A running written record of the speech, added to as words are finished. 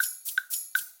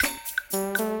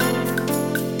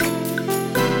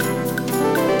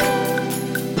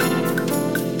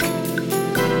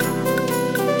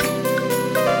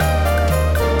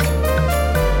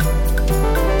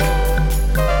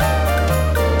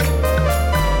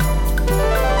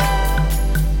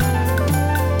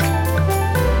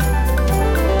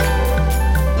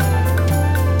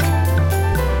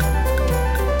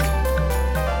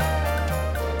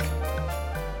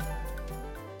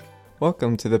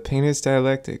Welcome to the Painter's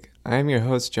Dialectic. I am your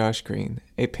host, Josh Green,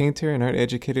 a painter and art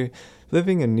educator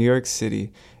living in New York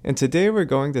City, and today we're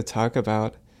going to talk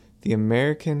about the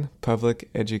American public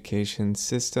education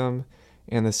system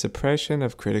and the suppression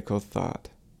of critical thought.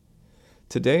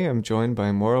 Today I'm joined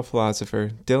by moral philosopher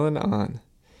Dylan Ngan.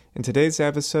 In today's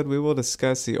episode, we will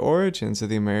discuss the origins of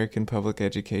the American public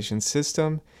education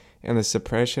system and the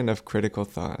suppression of critical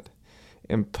thought.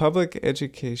 In public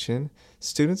education,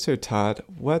 students are taught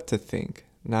what to think,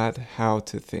 not how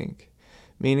to think,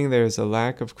 meaning there is a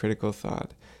lack of critical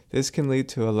thought. This can lead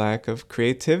to a lack of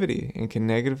creativity and can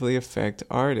negatively affect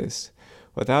artists.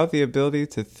 Without the ability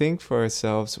to think for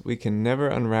ourselves, we can never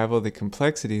unravel the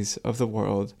complexities of the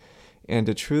world and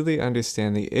to truly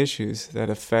understand the issues that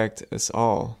affect us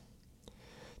all.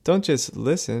 Don't just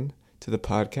listen to the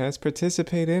podcast,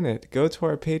 participate in it. Go to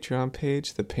our Patreon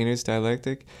page, The Painter's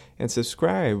Dialectic, and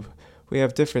subscribe. We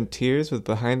have different tiers with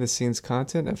behind-the-scenes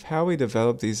content of how we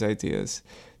develop these ideas.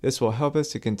 This will help us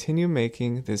to continue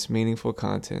making this meaningful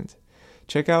content.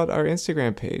 Check out our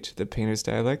Instagram page, The Painter's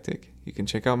Dialectic. You can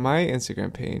check out my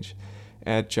Instagram page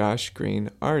at Josh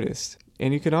Green Artist.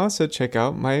 And you can also check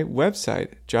out my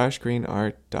website,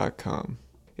 joshgreenart.com.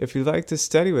 If you'd like to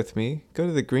study with me,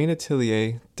 go to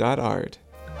thegreenatelier.art.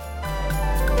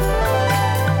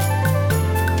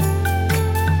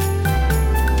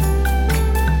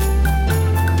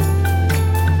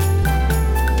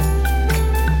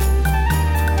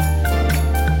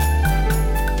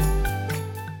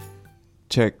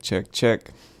 Check, check,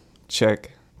 check,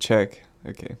 check, check.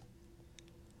 Okay.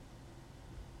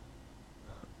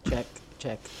 Check,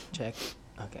 check, check.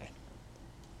 Okay.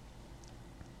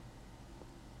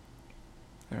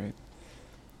 All right.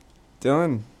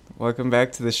 Dylan, welcome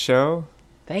back to the show.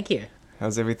 Thank you.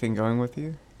 How's everything going with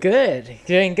you? Good.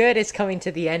 Doing good. It's coming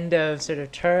to the end of sort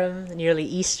of term, nearly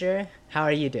Easter. How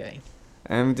are you doing?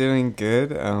 I'm doing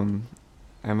good. I'm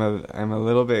a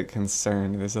little bit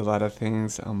concerned. There's a lot of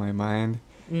things on my mind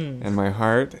and my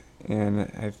heart, and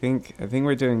I think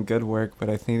we're doing good work, but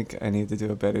I think I need to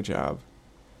do a better job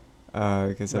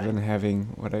because I've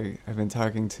been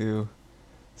talking to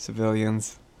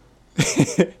civilians,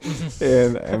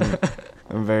 and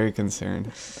I'm very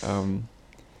concerned.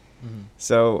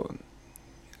 So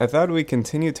I thought we'd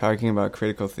continue talking about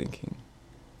critical thinking,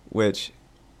 which,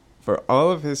 for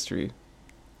all of history,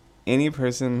 any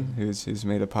person who's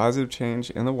made a positive change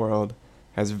in the world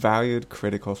has valued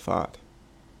critical thought.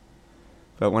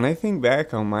 But when I think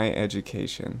back on my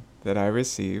education that I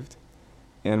received,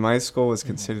 and my school was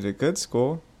considered a good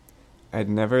school, I'd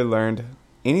never learned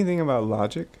anything about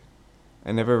logic.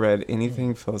 I never read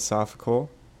anything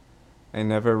philosophical. I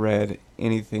never read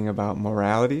anything about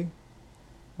morality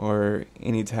or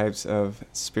any types of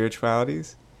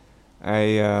spiritualities.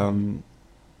 I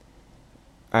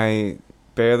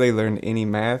barely learned any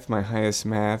math. My highest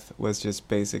math was just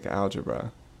basic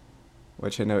algebra,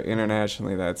 which I know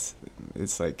internationally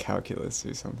it's like calculus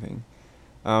or something.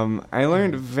 I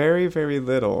learned very, very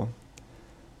little,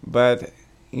 but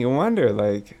you wonder,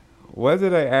 like, what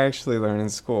did I actually learn in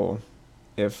school?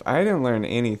 If I didn't learn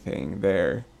anything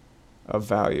there of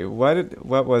value,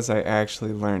 what was I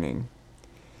actually learning?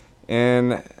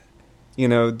 And,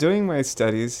 doing my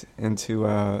studies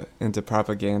into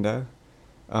propaganda,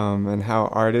 and how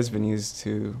art has been used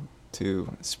to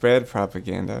spread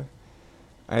propaganda,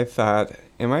 I thought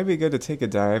it might be good to take a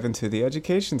dive into the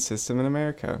education system in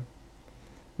America.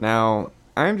 Now,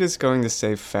 I'm just going to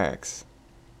say facts.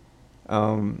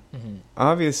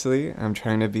 Obviously, I'm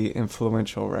trying to be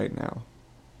influential right now.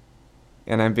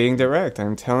 And I'm being direct.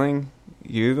 I'm telling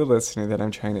you, the listener, that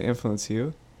I'm trying to influence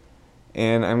you.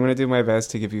 And I'm going to do my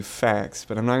best to give you facts,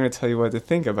 but I'm not going to tell you what to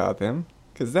think about them,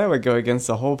 because that would go against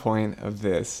the whole point of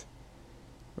this,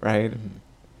 right?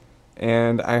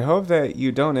 And I hope that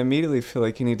you don't immediately feel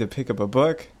like you need to pick up a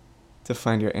book to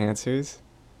find your answers.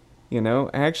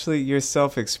 Actually, your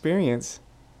self-experience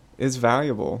is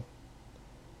valuable.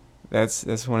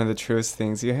 That's one of the truest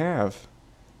things you have.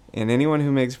 And anyone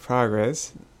who makes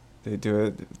progress, they do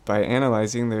it by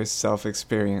analyzing their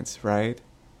self-experience, right?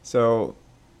 So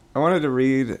I wanted to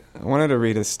read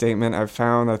a statement I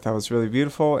found that I thought was really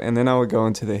beautiful, and then I would go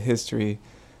into the history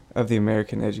of the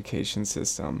American education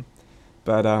system.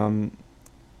 But I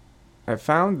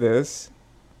found this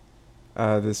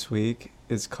week.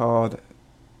 It's called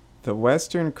The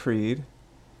Western Creed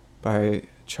by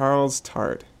Charles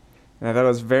Tart. And I thought it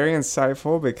was very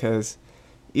insightful because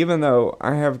even though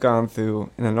I have gone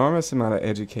through an enormous amount of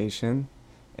education,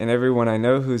 and everyone I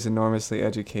know who's enormously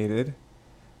educated,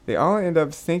 they all end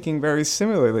up thinking very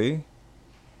similarly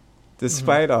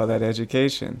despite all that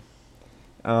education.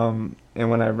 And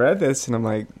when I read this, and I'm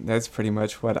like, that's pretty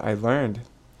much what I learned.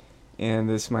 And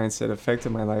this mindset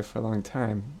affected my life for a long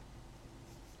time.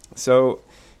 So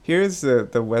here's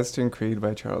the Western Creed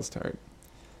by Charles Tart.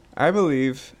 I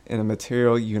believe in a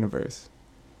material universe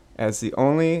as the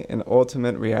only and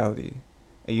ultimate reality,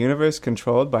 a universe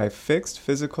controlled by fixed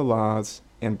physical laws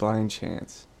and blind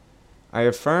chance. I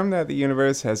affirm that the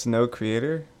universe has no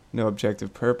creator, no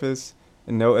objective purpose,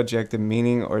 and no objective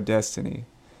meaning or destiny.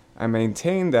 I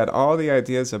maintain that all the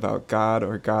ideas about God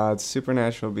or gods,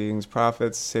 supernatural beings,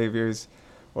 prophets, saviors,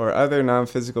 or other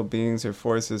non-physical beings or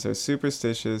forces are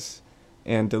superstitious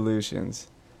and delusions.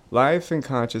 Life and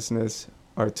consciousness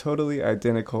are totally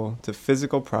identical to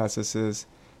physical processes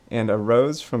and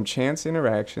arose from chance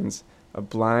interactions of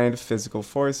blind physical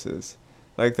forces.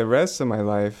 Like the rest of my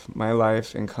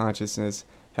life and consciousness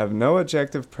have no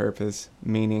objective purpose,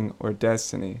 meaning, or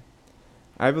destiny.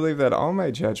 I believe that all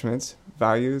my judgments,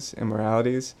 values, and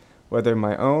moralities, whether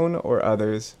my own or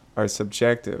others, are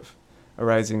subjective,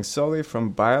 arising solely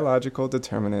from biological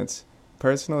determinants,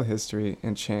 personal history,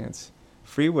 and chance.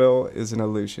 Free will is an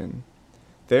illusion.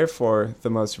 Therefore, the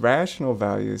most rational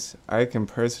values I can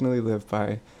personally live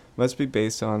by must be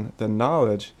based on the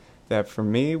knowledge that for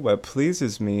me what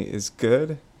pleases me is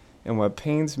good and what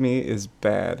pains me is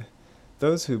bad.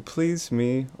 Those who please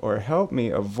me or help me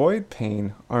avoid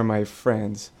pain are my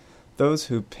friends. Those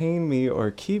who pain me or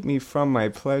keep me from my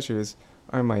pleasures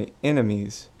are my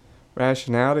enemies.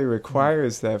 Rationality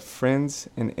requires that friends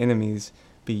and enemies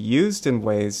be used in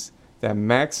ways that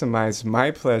maximize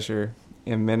my pleasure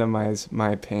and minimize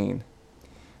my pain.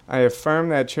 I affirm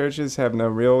that churches have no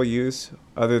real use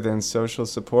other than social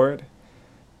support,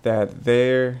 that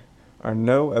there are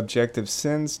no objective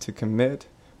sins to commit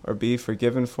or be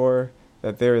forgiven for,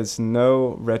 that there is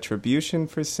no retribution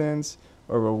for sins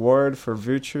or reward for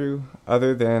virtue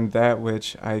other than that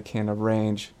which I can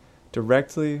arrange,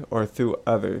 directly or through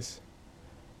others.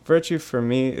 Virtue for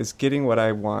me is getting what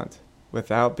I want,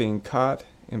 without being caught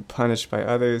and punished by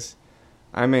others.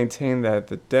 I maintain that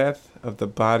the death of the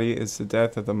body is the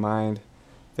death of the mind.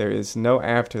 There is no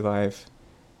afterlife,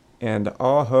 and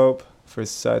all hope for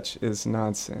such is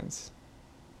nonsense.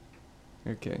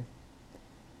 Okay.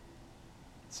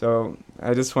 So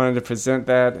I just wanted to present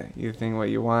that. You think what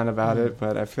you want about it,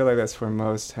 but I feel like that's where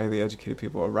most highly educated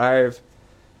people arrive.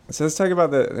 So let's talk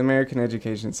about the American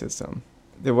education system.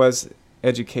 There was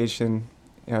education,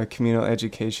 communal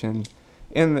education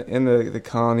in the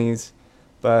colonies,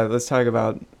 but let's talk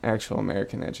about actual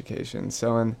American education.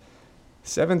 So in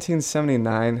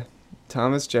 1779,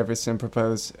 Thomas Jefferson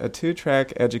proposed a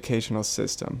two-track educational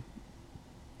system.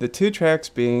 The two tracks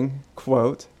being,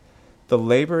 quote, the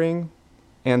laboring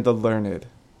and the learned.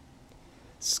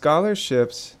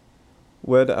 Scholarships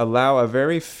would allow a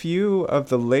very few of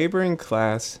the laboring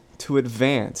class to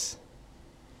advance.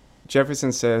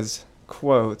 Jefferson says,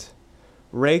 quote,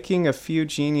 raking a few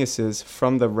geniuses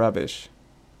from the rubbish.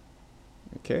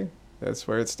 Okay, that's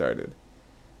where it started.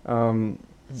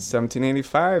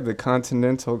 1785, the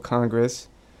Continental Congress,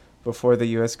 before the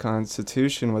U.S.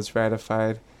 Constitution was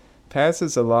ratified,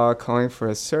 passes a law calling for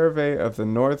a survey of the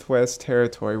Northwest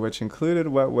Territory, which included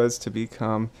what was to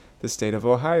become the state of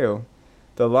Ohio.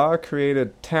 The law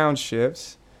created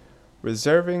townships,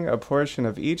 reserving a portion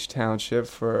of each township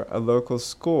for a local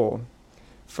school.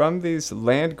 From these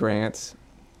land grants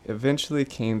eventually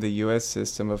came the U.S.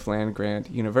 system of land-grant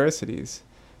universities,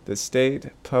 the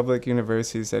state public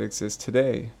universities that exist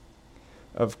today.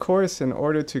 Of course, in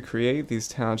order to create these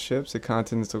townships, the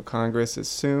Continental Congress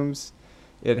assumes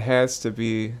it has to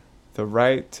be the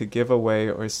right to give away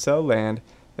or sell land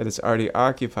that is already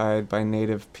occupied by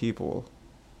native people.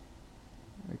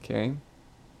 Okay.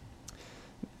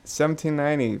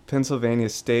 1790, Pennsylvania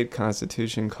state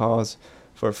constitution calls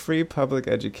for free public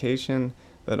education,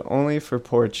 but only for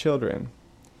poor children.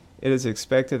 It is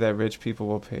expected that rich people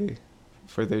will pay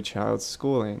for their child's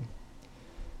schooling.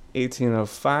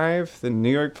 1805, the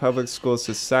New York Public School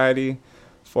Society,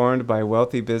 formed by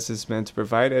wealthy businessmen to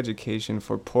provide education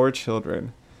for poor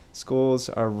children. Schools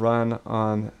are run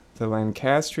on the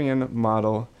Lancastrian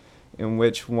model, in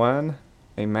which a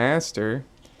master,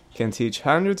 can teach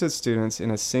hundreds of students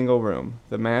in a single room.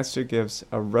 The master gives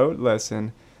a rote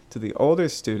lesson to the older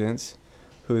students,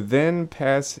 who then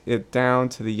pass it down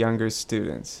to the younger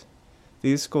students.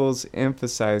 These schools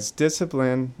emphasize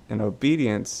discipline and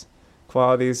obedience,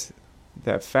 qualities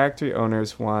that factory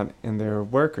owners want in their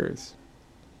workers.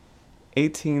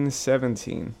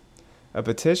 1817. A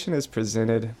petition is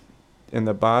presented in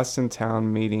the Boston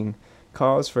Town Meeting,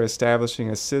 calls for establishing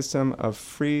a system of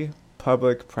free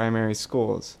public primary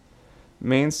schools.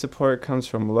 Main support comes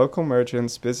from local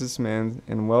merchants, businessmen,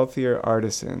 and wealthier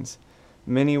artisans.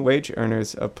 Many wage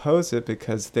earners oppose it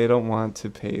because they don't want to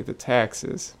pay the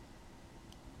taxes.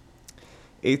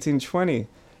 1820,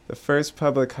 the first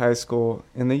public high school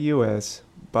in the U.S.,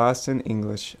 Boston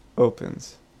English,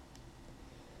 opens.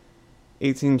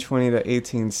 1820 to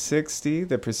 1860,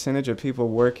 the percentage of people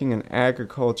working in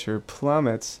agriculture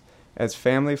plummets as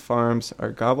family farms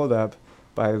are gobbled up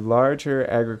by larger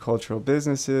agricultural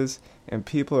businesses and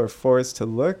people are forced to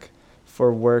look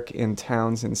for work in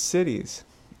towns and cities.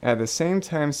 At the same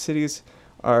time, cities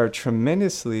are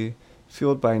tremendously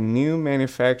fueled by new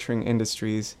manufacturing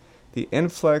industries, the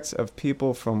influx of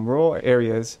people from rural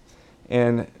areas,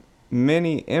 and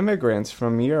many immigrants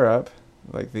from Europe,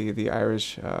 like the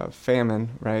Irish famine,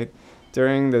 right?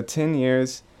 During the 10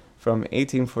 years from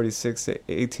 1846 to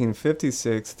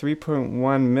 1856,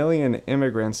 3.1 million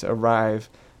immigrants arrive,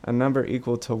 a number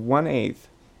equal to 1/8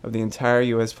 of the entire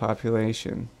U.S.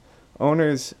 population.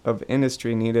 Owners of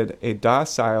industry needed a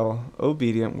docile,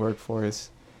 obedient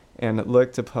workforce and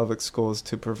looked to public schools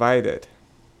to provide it.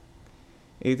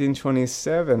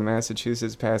 1827,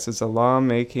 Massachusetts passes a law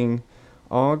making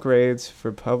all grades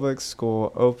for public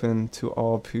school open to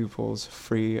all pupils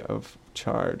free of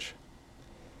charge.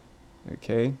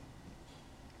 Okay.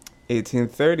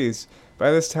 1830s.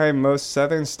 By this time, most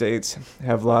southern states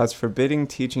have laws forbidding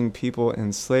teaching people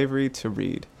in slavery to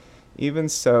read. Even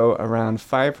so, around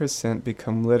 5%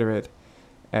 become literate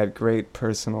at great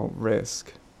personal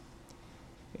risk.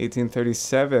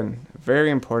 1837, very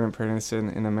important person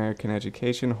in American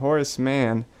education, Horace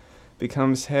Mann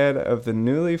becomes head of the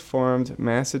newly formed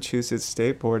Massachusetts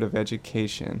State Board of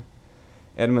Education.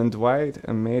 Edmund Dwight,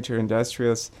 a major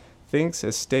industrialist, thinks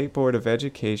a State Board of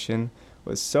Education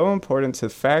was so important to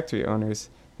factory owners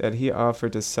that he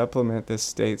offered to supplement the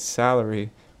state's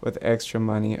salary with extra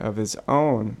money of his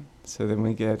own. So then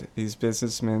we get these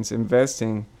businessmen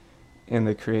investing in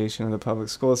the creation of the public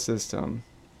school system.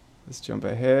 Let's jump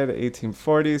ahead.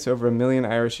 1840s, over 1 million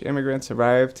Irish immigrants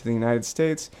arrived to the United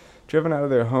States, driven out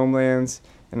of their homelands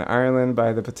in Ireland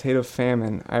by the potato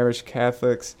famine. Irish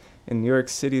Catholics in New York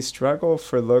City struggle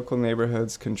for local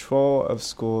neighborhoods' control of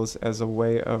schools as a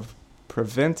way of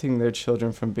preventing their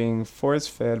children from being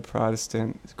force-fed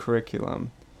Protestant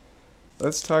curriculum.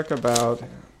 Let's talk about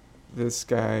this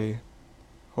guy,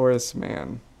 Horace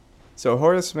Mann. So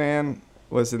Horace Mann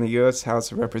was in the U.S.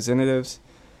 House of Representatives,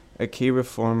 a key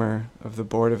reformer of the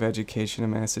Board of Education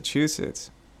in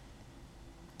Massachusetts.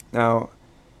 Now,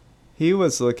 he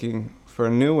was looking for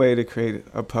a new way to create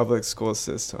a public school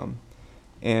system,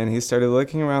 and he started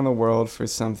looking around the world for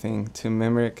something to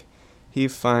mimic. He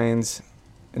finds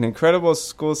an incredible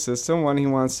school system, one he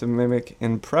wants to mimic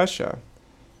in Prussia,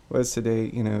 what is today,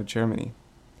 Germany.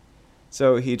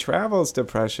 So he travels to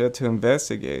Prussia to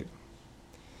investigate.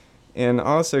 And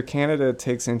also Canada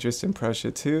takes interest in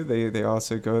Prussia too. They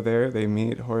also go there. They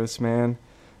meet Horace Mann.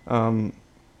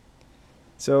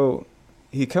 So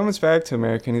he comes back to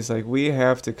America and he's like, we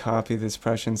have to copy this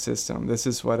Prussian system. This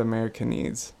is what America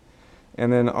needs.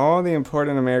 And then all the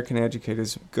important American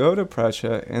educators go to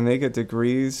Prussia and they get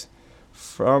degrees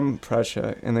from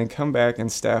Prussia and then come back and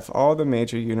staff all the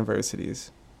major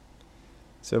universities.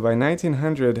 So by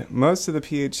 1900, most of the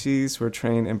PhDs were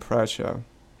trained in Prussia.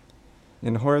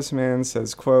 And Horace Mann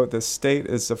says, quote, the state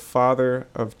is the father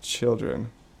of children.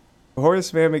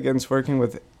 Horace Mann begins working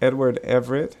with Edward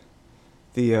Everett,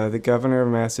 the governor of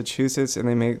Massachusetts, and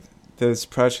they make this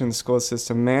Prussian school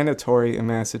system mandatory in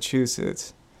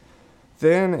Massachusetts.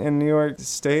 Then in New York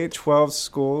State, 12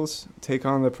 schools take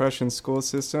on the Prussian school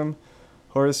system.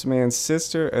 Horace Mann's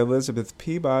sister, Elizabeth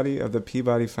Peabody of the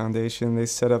Peabody Foundation, they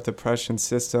set up the Prussian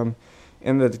system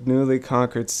in the newly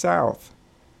conquered South.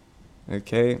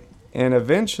 Okay? And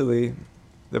eventually,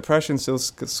 the Prussian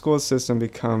school system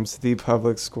becomes the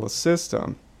public school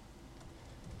system.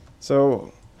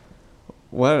 So,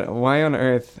 why on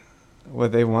earth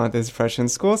would they want this Prussian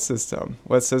school system?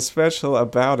 What's so special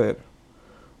about it?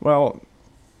 Well,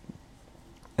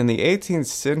 in the 18th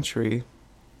century,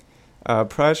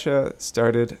 Prussia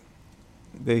started,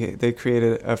 they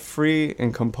created a free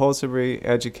and compulsory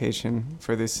education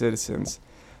for their citizens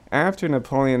after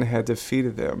Napoleon had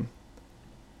defeated them.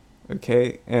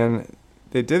 Okay, and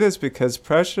they did this because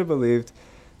Prussia believed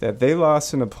that they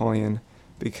lost to Napoleon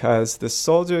because the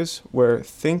soldiers were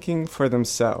thinking for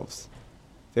themselves.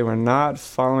 They were not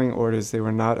following orders, they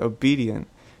were not obedient,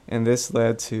 and this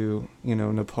led to,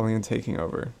 Napoleon taking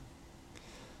over.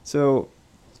 So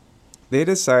they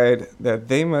decide that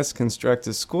they must construct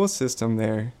a school system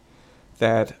there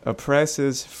that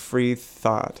oppresses free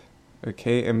thought,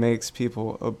 okay, and makes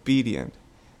people obedient.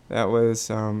 That was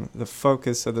the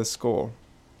focus of the school.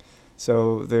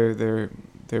 So their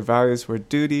values were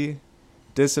duty,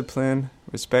 discipline,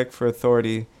 respect for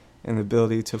authority, and the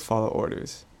ability to follow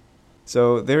orders.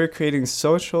 So they were creating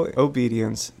social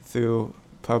obedience through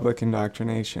public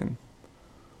indoctrination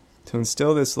to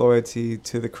instill this loyalty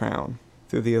to the crown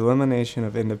through the elimination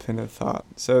of independent thought.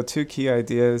 So 2 key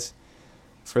ideas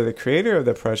for the creator of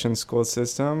the Prussian school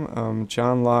system,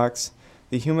 John Locke's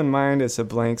 "The human mind is a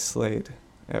blank slate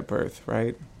at birth,"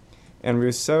 right? And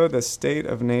Rousseau, "The state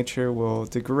of nature will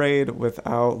degrade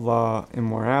without law and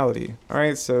morality." All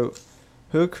right, so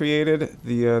who created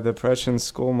the Prussian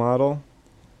school model?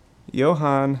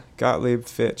 Johann Gottlieb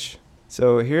Fichte.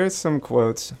 So here's some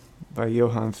quotes by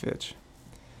Johann Fichte.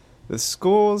 "The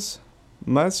schools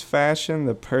must fashion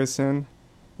the person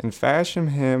and fashion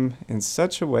him in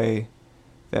such a way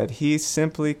that he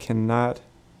simply cannot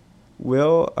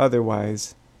will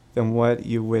otherwise than what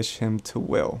you wish him to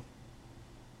will."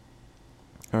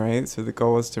 All right, so the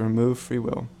goal is to remove free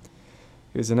will.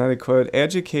 Here's another quote.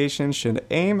 "Education should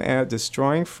aim at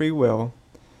destroying free will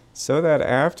so that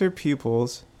after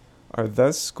pupils are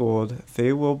thus schooled,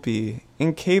 they will be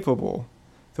incapable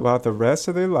throughout the rest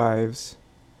of their lives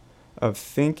of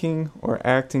thinking or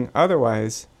acting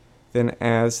otherwise than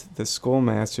as the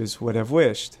schoolmasters would have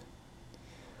wished.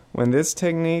 When this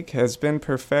technique has been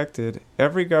perfected,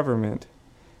 every government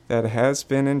that has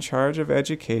been in charge of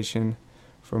education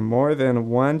for more than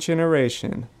one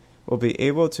generation will be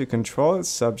able to control its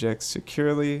subjects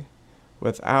securely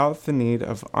without the need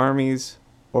of armies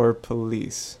or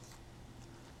police."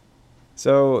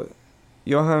 So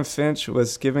Johann Fichte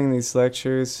was giving these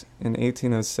lectures in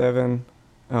 1807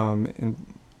 in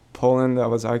Poland that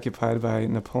was occupied by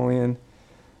Napoleon.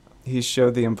 He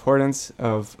showed the importance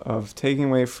of taking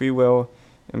away free will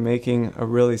and making a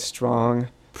really strong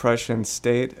Prussian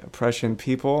state, a Prussian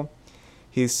people.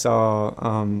 He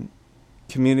saw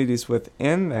communities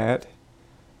within that,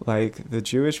 like the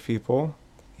Jewish people.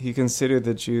 He considered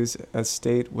the Jews a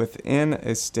state within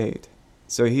a state.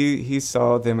 So he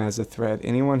saw them as a threat.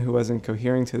 Anyone who wasn't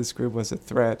cohering to this group was a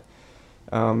threat.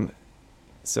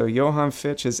 So Johann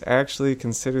Fichte is actually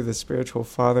considered the spiritual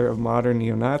father of modern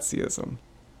neo-Nazism.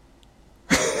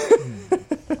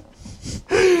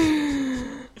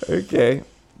 Okay.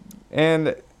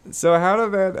 And so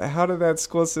how did that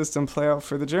school system play out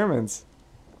for the Germans?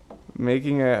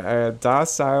 Making a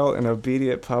docile and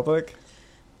obedient public?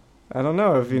 I don't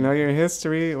know. If you know your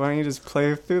history, why don't you just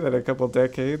play through that a couple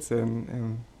decades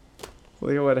and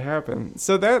look at what happened.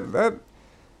 So that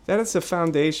is the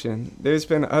foundation. There's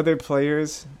been other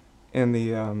players in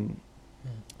the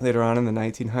later on in the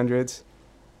 1900s,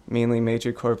 mainly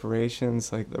major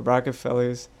corporations like the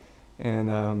Rockefellers and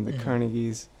the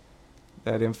Carnegies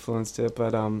that influenced it.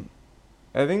 But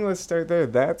I think let's start there.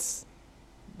 That's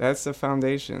the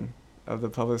foundation of the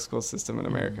public school system in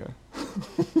America.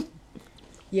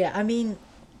 Yeah, I mean,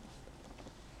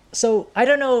 so I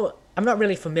don't know, I'm not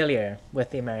really familiar with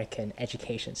the American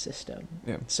education system.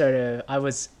 Yeah. Sort of, I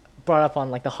was brought up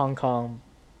on like the Hong Kong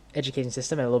education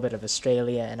system and a little bit of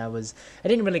Australia, and I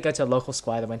didn't really go to a local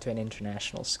school, I went to an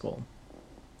international school.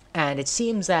 And it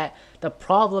seems that the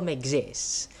problem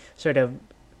exists sort of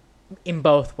in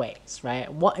both ways, right?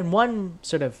 In one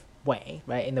sort of way,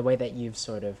 right, in the way that you've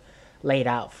sort of laid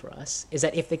out for us, is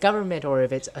that if the government, or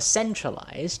if it's a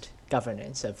centralized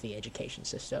governance of the education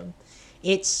system,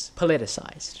 it's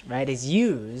politicized, right? It's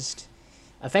used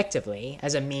effectively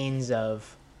as a means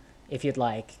of, if you'd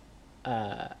like,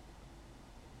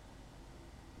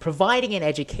 providing an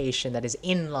education that is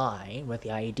in line with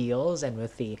the ideals and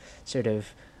with the sort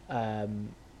of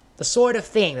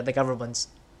thing that the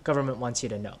government wants you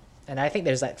to know. And I think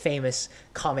there's that famous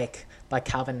comic by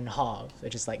Calvin and Hobbes,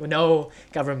 which is like, no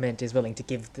government is willing to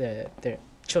give their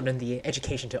children the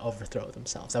education to overthrow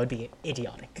themselves. That would be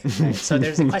idiotic, right? So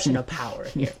there's a question of power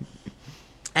here.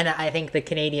 And I think the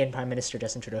Canadian Prime Minister,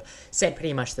 Justin Trudeau, said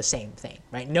pretty much the same thing,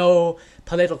 right? No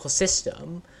political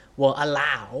system will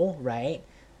allow, right,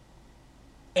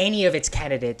 any of its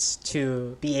candidates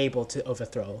to be able to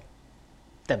overthrow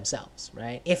themselves,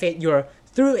 right? If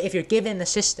you're given a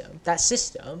system, that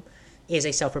system is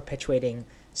a self-perpetuating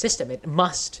system. It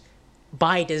must,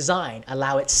 by design,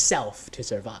 allow itself to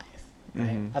survive,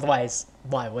 right? Mm-hmm. Otherwise,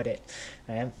 why would it,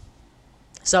 right?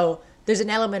 So there's an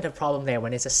element of problem there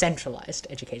when it's a centralized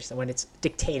education, when it's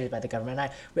dictated by the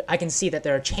government. I can see that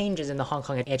there are changes in the Hong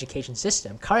Kong education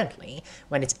system currently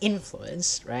when it's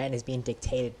influenced, right, and is being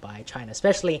dictated by China,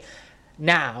 especially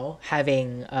now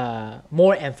having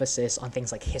more emphasis on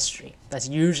things like history. That's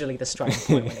usually the starting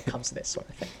point when it comes to this sort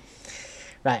of thing,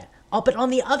 right? But on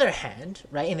the other hand,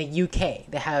 right, in the UK,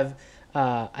 they have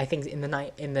I think in the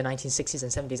 1960s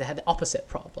and 70s, they had the opposite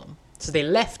problem. So they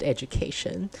left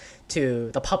education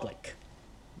to the public,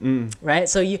 right?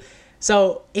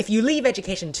 So if you leave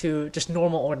education to just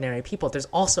normal, ordinary people, there's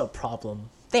also a problem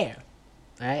there,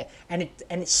 right? And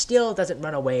it still doesn't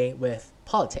run away with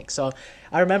politics. So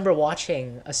I remember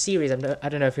watching a series. I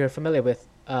don't know if you're familiar with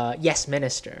Yes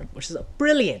Minister, which is a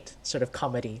brilliant sort of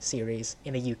comedy series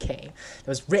in the UK. That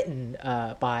was written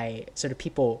by sort of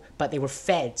people, but they were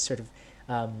fed sort of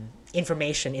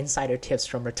information, insider tips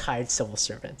from retired civil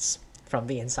servants from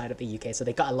the inside of the UK. So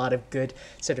they got a lot of good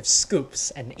sort of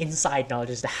scoops and inside knowledge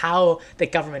as to how the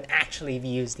government actually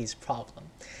views these problems.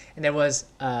 And there was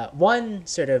one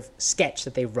sort of sketch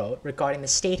that they wrote regarding the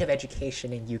state of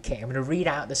education in UK. I'm going to read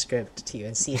out the script to you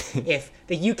and see if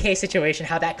the UK situation,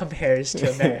 how that compares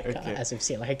to America, Okay. as we've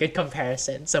seen, like a good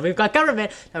comparison. So we've got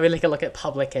government, now we take a look at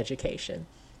public education.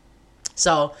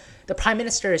 So the prime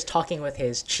minister is talking with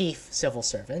his chief civil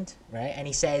servant, right? And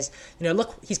he says,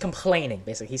 look, he's complaining,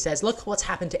 basically. He says, look what's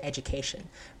happened to education,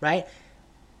 right?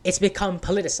 It's become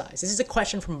politicized. This is a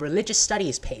question from a religious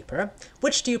studies paper.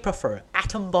 Which do you prefer,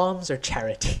 atom bombs or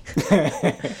charity?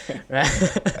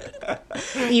 Right?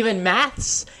 Even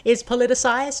maths is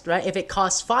politicized, right? If it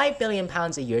costs £5 billion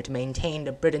a year to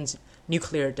maintain Britain's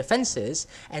nuclear defenses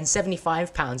and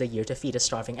 £75 a year to feed a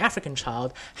starving African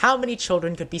child, how many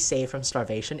children could be saved from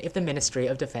starvation if the Ministry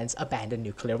of Defense abandoned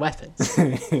nuclear weapons?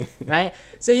 Right?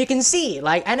 So you can see,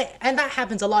 and that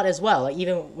happens a lot as well. Like,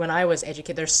 even when I was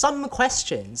educated, there's some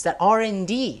questions that are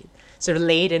indeed sort of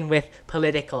laden with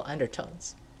political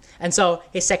undertones. And so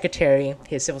his secretary,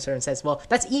 his civil servant says, well,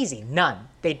 that's easy, none.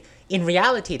 In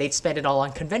reality, they'd spend it all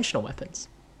on conventional weapons.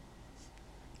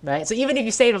 Right? So even if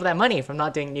you save all that money from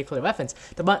not doing nuclear weapons,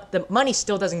 the money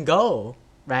still doesn't go,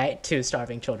 right, to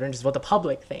starving children, which is what the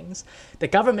public thinks. The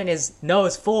government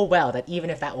knows full well that even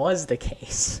if that was the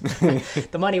case,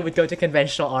 the money would go to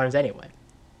conventional arms anyway.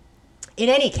 In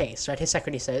any case, right, his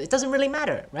secretary says, it doesn't really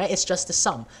matter, right? It's just a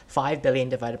sum, 5 billion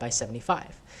divided by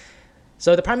 75.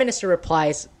 So the prime minister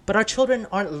replies, but our children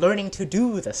aren't learning to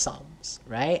do the sums,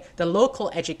 right? The local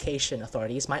education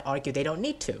authorities might argue they don't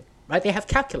need to, right? They have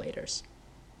calculators.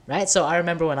 Right? So I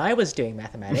remember when I was doing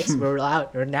mathematics,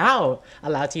 we're now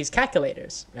allowed to use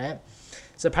calculators, right?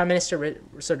 So the prime minister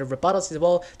sort of rebuttals, says,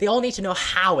 well, they all need to know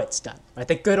how it's done, right?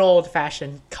 The good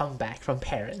old-fashioned comeback from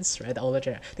parents, right? The older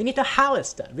generation. They need to know how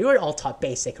it's done. We were all taught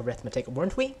basic arithmetic,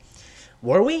 weren't we?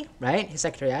 Were we? Right? His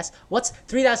secretary asked, what's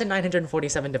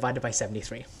 3,947 divided by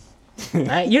 73?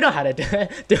 Right? You know how to do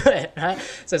it, right?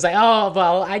 So it's like, oh,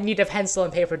 well, I need a pencil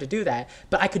and paper to do that,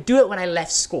 but I could do it when I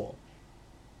left school.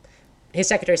 His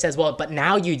secretary says, well, but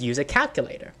now you'd use a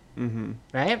calculator,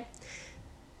 right?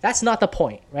 That's not the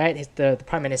point, right? The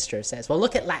prime minister says, well,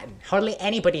 look at Latin. Hardly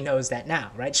anybody knows that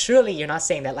now, right? Surely you're not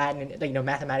saying that Latin,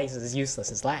 mathematics is as useless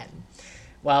as Latin.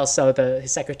 Well, so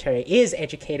his secretary is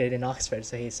educated in Oxford,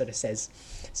 so he sort of says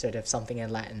something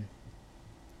in Latin.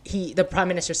 The prime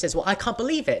minister says, well, I can't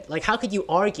believe it. Like, how could you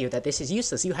argue that this is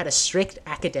useless? You had a strict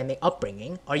academic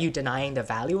upbringing. Are you denying the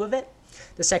value of it?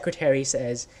 The secretary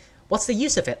says, what's the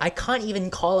use of it? I can't even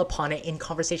call upon it in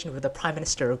conversation with the Prime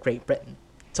Minister of Great Britain.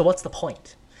 So what's the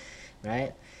point,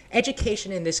 right?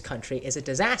 Education in this country is a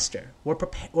disaster.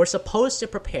 We're supposed to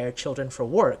prepare children for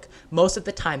work. Most of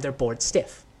the time, they're bored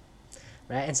stiff,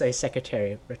 right? And so his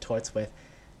secretary retorts with,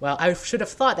 well, I should have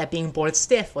thought that being bored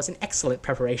stiff was an excellent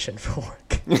preparation for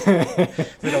work,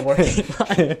 for the working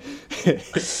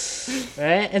life,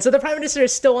 right? And so the Prime Minister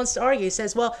still wants to argue. He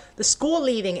says, well, the school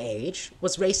leaving age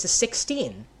was raised to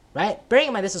 16, right? Bearing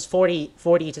in mind this is 40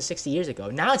 to 60 years ago.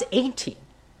 Now it's 18,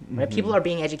 right? People are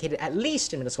being educated at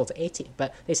least in middle school to 18,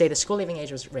 but they say the school leaving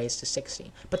age was raised to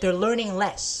 16. But they're learning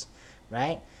less,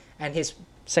 right? And his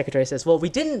secretary says, well, we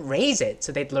didn't raise it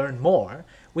so they'd learn more.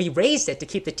 We raised it to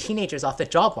keep the teenagers off the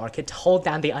job market to hold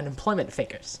down the unemployment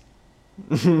figures.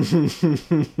 So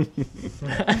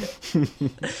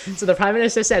the Prime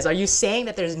Minister says, are you saying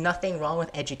that there's nothing wrong with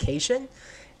education?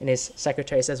 And his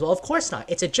secretary says, well, of course not.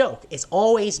 It's a joke. It's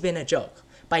always been a joke.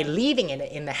 By leaving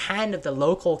it in the hand of the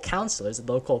local councillors,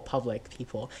 the local public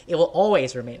people, it will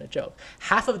always remain a joke.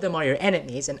 Half of them are your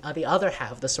enemies, and the other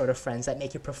half the sort of friends that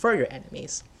make you prefer your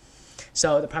enemies.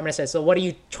 So the Prime Minister says, so what are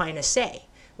you trying to say?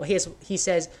 Well, he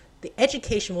says, the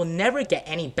education will never get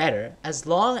any better as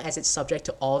long as it's subject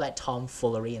to all that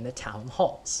tomfoolery in the town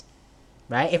halls.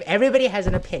 Right? If everybody has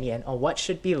an opinion on what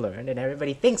should be learned and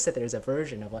everybody thinks that there's a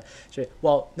version of what should,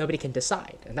 well, nobody can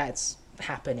decide. And that's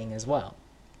happening as well.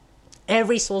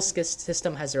 Every school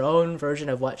system has their own version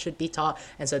of what should be taught.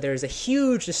 And so there's a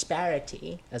huge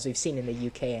disparity, as we've seen in the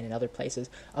UK and in other places,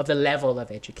 of the level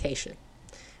of education.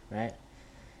 Right?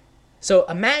 So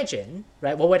imagine,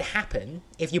 right, what would happen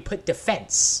if you put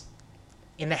defense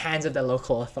in the hands of the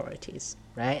local authorities,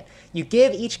 right? You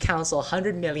give each council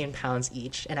 £100 million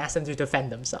each and ask them to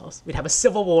defend themselves. We'd have a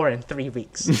civil war in 3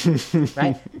 weeks,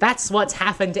 right? That's what's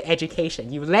happened to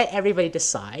education. You let everybody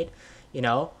decide,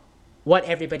 what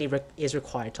everybody is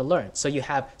required to learn. So you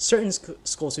have certain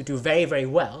schools who do very, very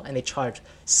well, and they charge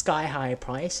sky-high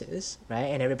prices, right?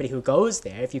 And everybody who goes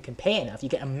there, if you can pay enough, you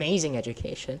get amazing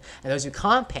education. And those who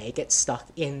can't pay get stuck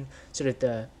in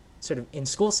in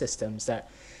school systems that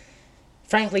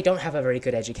frankly don't have a very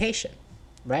good education,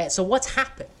 right? So what's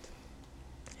happened?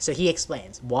 So he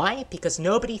explains. Why? Because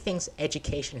nobody thinks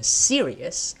education is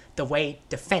serious the way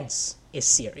defense is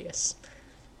serious.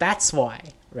 That's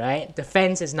why, right?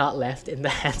 Defense is not left in the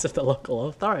hands of the local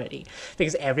authority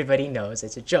because everybody knows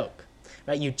it's a joke,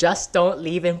 right? You just don't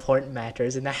leave important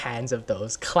matters in the hands of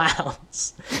those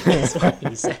clowns, is what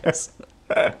he says.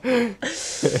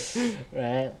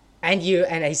 Right? And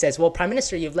he says, well, Prime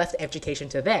Minister, you've left education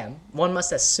to them. One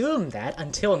must assume that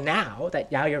until now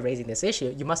you're raising this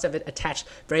issue, you must have attached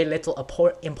very little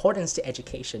importance to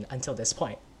education until this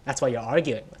point. That's why you're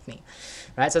arguing with me,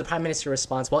 right? So the Prime Minister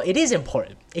responds, well, it is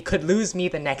important. It could lose me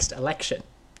the next election.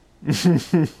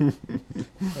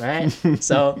 Right?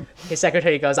 So his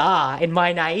secretary goes, in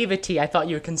my naivety, I thought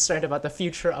you were concerned about the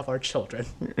future of our children.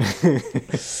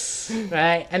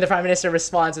 Right? And the Prime Minister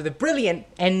responds with a brilliant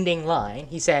ending line.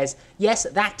 He says, yes,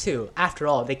 that too. After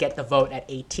all, they get the vote at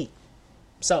 18.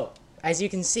 So, as you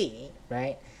can see,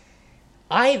 right,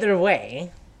 either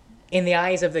way, in the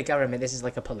eyes of the government, this is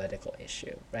like a political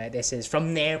issue, right? This is,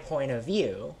 from their point of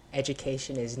view,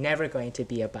 education is never going to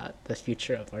be about the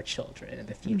future of our children and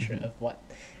the future of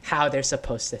how they're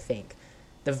supposed to think.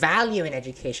 The value in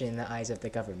education in the eyes of the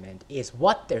government is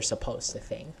what they're supposed to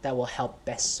think that will help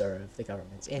best serve the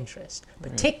government's interest.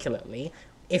 Particularly,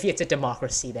 if it's a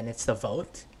democracy, then it's the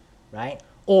vote, right?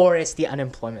 Or it's the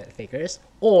unemployment figures.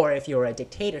 Or if you're a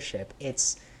dictatorship,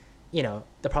 it's,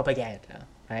 the propaganda,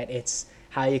 right? It's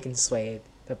how you can sway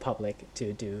the public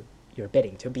to do your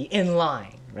bidding, to be in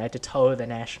line, right? To toe the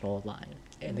national line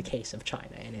in the case of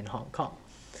China and in Hong Kong.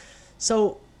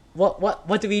 So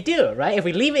what do we do, right? If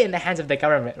we leave it in the hands of the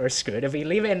government, we're screwed. If we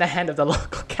leave it in the hand of the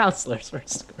local councillors, we're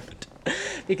screwed.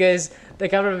 Because if the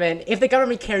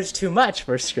government cares too much,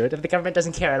 we're screwed. If the government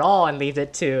doesn't care at all and leaves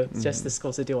it to just the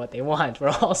schools to do what they want,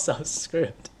 we're also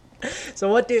screwed. So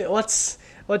what do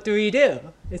we do?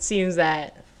 It seems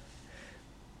that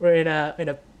we're in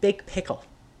a big pickle.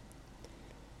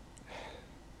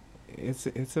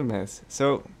 It's a mess.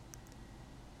 So,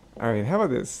 all right, how about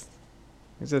this?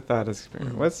 Here's a thought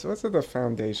experiment. What's at the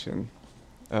foundation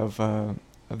of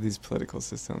these political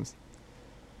systems?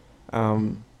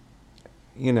 I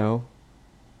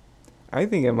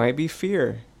think it might be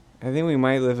fear. I think we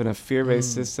might live in a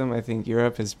fear-based system. I think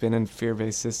Europe has been in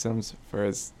fear-based systems for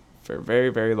a very,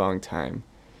 very long time.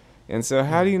 And so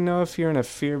how do you know if you're in a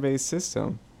fear-based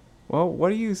system? Well,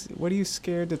 what are you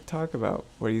scared to talk about?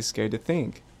 What are you scared to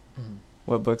think?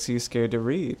 What books are you scared to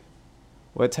read?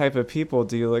 What type of people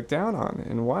do you look down on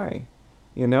and why?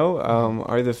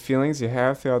 Are the feelings you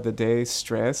have throughout the day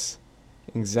stress,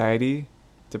 anxiety,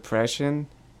 depression,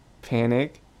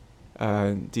 panic?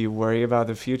 Do you worry about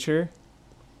the future?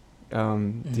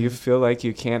 Do you feel like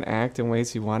you can't act in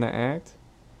ways you want to act?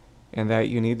 And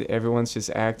that everyone's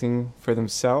just acting for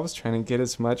themselves, trying to get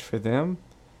as much for them?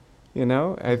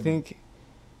 I think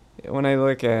when I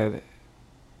look at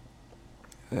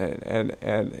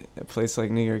a place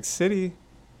like New York City,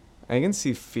 I can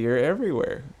see fear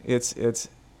everywhere. It's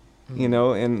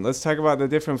and let's talk about the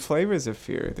different flavors of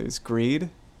fear. There's greed,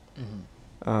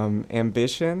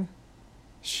 ambition,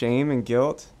 shame and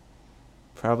guilt,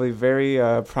 probably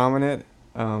very prominent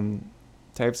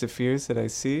types of fears that I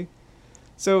see.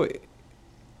 So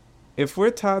if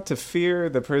we're taught to fear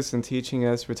the person teaching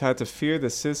us, we're taught to fear the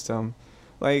system,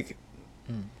 like,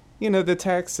 the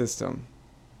tax system.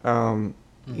 I'm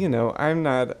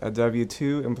not a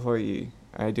W-2 employee.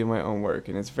 I do my own work,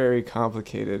 and it's very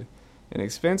complicated and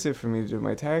expensive for me to do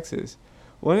my taxes.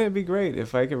 Wouldn't it be great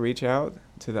if I could reach out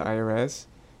to the IRS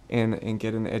and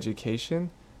get an education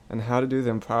on how to do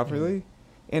them properly?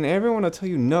 And everyone will tell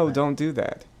you, no, don't do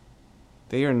that.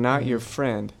 They are not your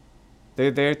friend.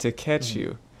 They're there to catch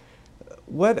you.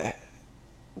 It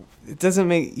doesn't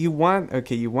make you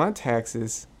want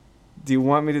taxes. Do you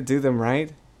want me to do them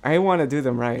right? I want to do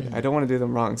them right. I don't want to do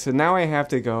them wrong. So now I have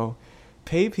to go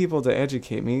pay people to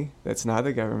educate me. That's not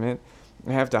the government.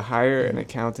 I have to hire an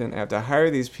accountant. I have to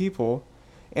hire these people,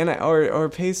 or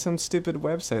pay some stupid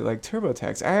website like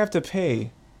TurboTax. I have to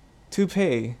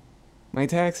pay my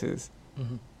taxes.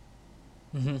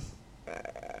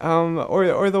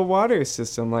 or the water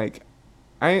system. Like,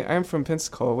 I'm from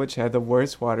Pensacola, which had the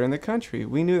worst water in the country.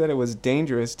 We knew that it was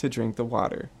dangerous to drink the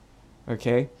water,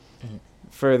 okay,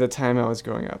 for the time I was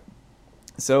growing up.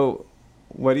 So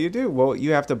what do? Well,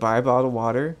 you have to buy bottled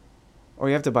water, or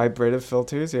you have to buy Brita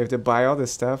filters, or you have to buy all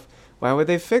this stuff. Why would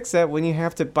they fix that when you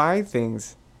have to buy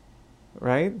things,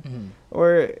 right?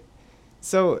 Or,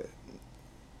 so,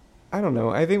 I don't know.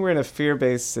 I think we're in a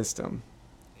fear-based system,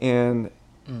 and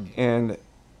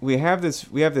we have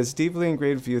this deeply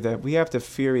ingrained view that we have to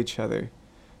fear each other,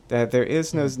 that there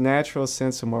is no natural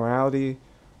sense of morality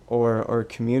or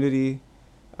community.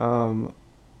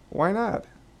 Why not?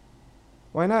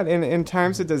 Why not? In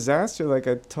times of disaster, like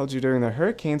I told you during the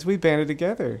hurricanes, we banded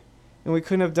together, and we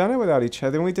couldn't have done it without each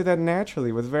other, and we did that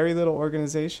naturally with very little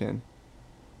organization.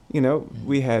 You know,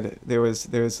 there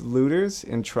was looters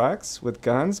in trucks with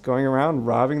guns going around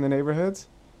robbing the neighborhoods.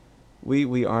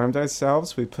 We armed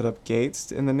ourselves. We put up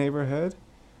gates in the neighborhood.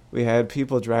 We had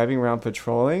people driving around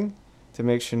patrolling to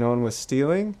make sure no one was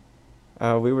stealing.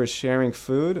 We were sharing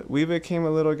food. We became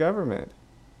a little government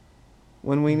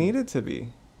when we needed to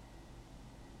be.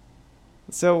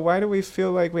 So why do we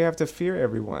feel like we have to fear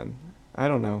everyone? I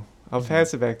don't know. I'll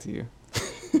pass it back to you.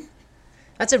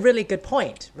 That's a really good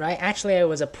point, right? Actually, I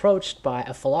was approached by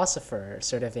a philosopher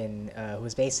sort of who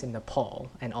was based in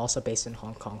Nepal and also based in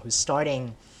Hong Kong, who's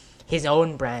starting his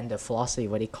own brand of philosophy,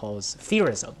 what he calls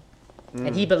fearism.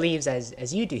 And he believes,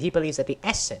 as you do, he believes that the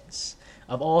essence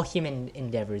of all human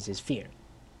endeavors is fear,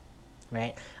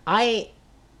 right?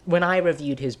 When I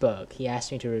reviewed his book, he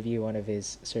asked me to review one of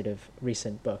his sort of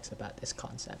recent books about this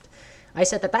concept. I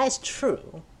said that is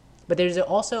true, but there's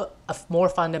also a more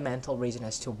fundamental reason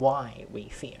as to why we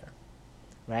fear,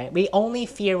 right? We only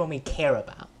fear when we care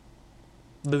about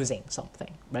losing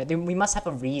something, right? Then we must have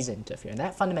a reason to fear, and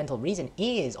that fundamental reason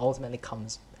ultimately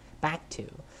comes back to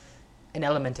an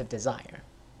element of desire,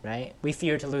 right? We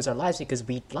fear to lose our lives because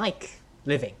we like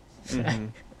living,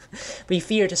 right? We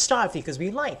fear to starve because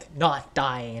we like not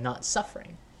dying and not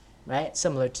suffering, right?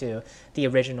 Similar to the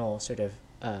original sort of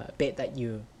bit that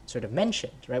you sort of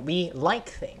mentioned, right? We like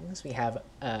things. We have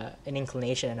an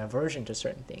inclination and aversion to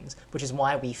certain things, which is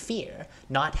why we fear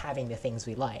not having the things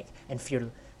we like and fear,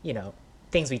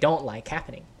 things we don't like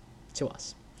happening to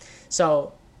us.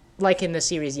 So, like in the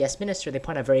series Yes Minister, they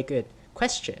point out a very good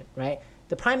question, right?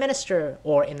 The Prime Minister,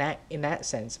 or in that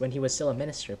sense, when he was still a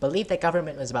minister, believed that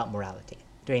government was about morality,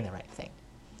 doing the right thing,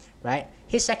 right?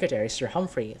 His secretary, Sir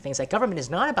Humphrey, thinks that government is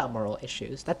not about moral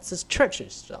issues. That's the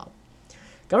church's job.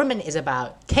 Government is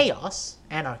about chaos,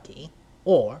 anarchy,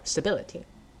 or stability.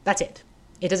 That's it.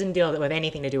 It doesn't deal with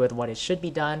anything to do with what should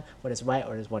be done, what is right,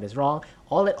 or what is wrong.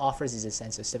 All it offers is a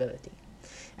sense of stability.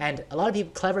 And a lot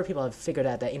of clever people have figured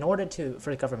out that in order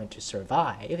for the government to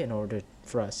survive, in order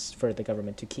for the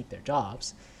government to keep their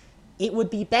jobs, it would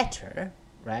be better,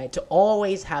 right, to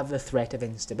always have the threat of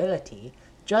instability,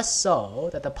 just so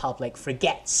that the public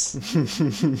forgets,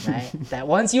 right, that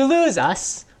once you lose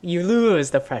us, you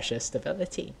lose the precious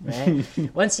stability, right?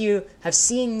 Once you have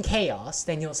seen chaos,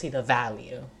 then you'll see the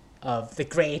value of the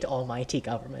great almighty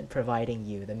government providing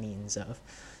you the means of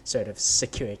sort of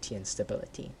security and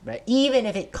stability, right? Even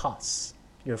if it costs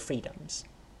your freedoms,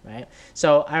 right?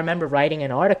 So I remember writing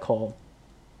an article,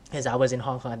 as I was in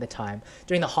Hong Kong at the time,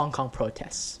 during the Hong Kong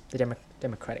protests, the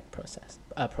democratic protests.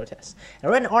 I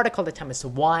read an article at the time as to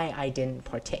why I didn't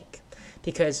partake.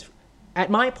 Because at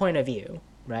my point of view,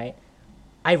 right,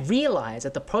 I realized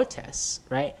that the protests,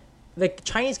 right, the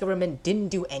Chinese government didn't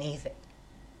do anything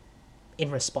in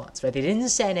response, right? They didn't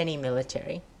send any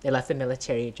military. They left the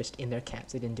military just in their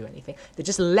camps. They didn't do anything. They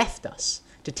just left us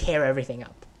to tear everything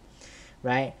up,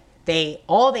 right?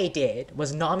 All they did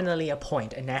was nominally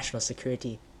appoint a national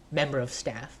security member of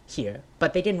staff here,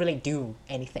 but they didn't really do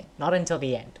anything, not until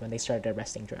the end when they started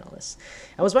arresting journalists.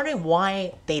 I was wondering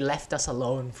why they left us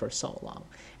alone for so long.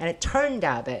 And it turned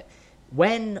out that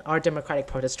when our democratic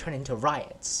protests turned into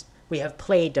riots, we have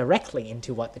played directly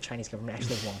into what the Chinese government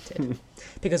actually wanted.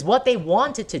 Because what they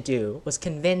wanted to do was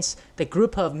convince the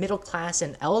group of middle-class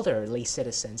and elderly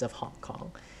citizens of Hong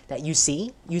Kong that you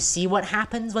see what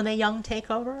happens when the young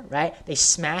take over, right? They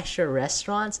smash your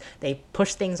restaurants, they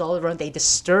push things all around, they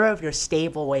disturb your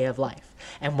stable way of life.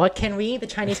 And what can the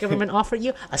Chinese government, offer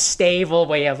you? A stable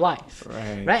way of life,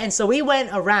 right? And so we went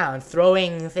around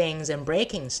throwing things and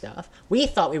breaking stuff. We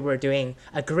thought we were doing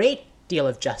a great deal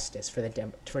of justice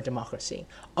for democracy,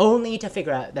 only to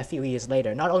figure out that a few years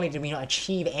later, not only did we not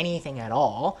achieve anything at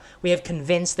all, we have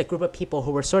convinced the group of people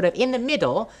who were sort of in the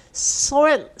middle,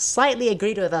 slightly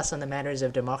agreed with us on the matters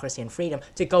of democracy and freedom,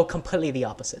 to go completely the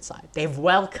opposite side. They've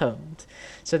welcomed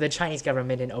the Chinese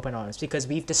government in open arms because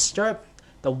we've disturbed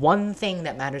the one thing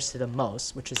that matters to them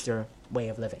most, which is their way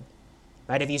of living.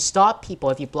 Right? If you stop people,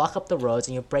 if you block up the roads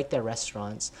and you break their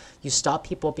restaurants, you stop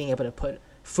people being able to put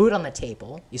food on the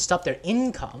table, you stop their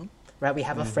income, right? We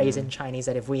have a phrase in Chinese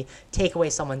that if we take away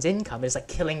someone's income, it's like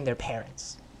killing their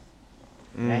parents,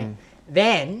 right?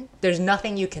 Then there's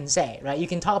nothing you can say, right? You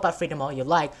can talk about freedom all you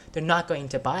like, they're not going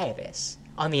to buy this.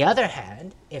 On the other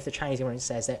hand, if the Chinese government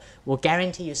says that we'll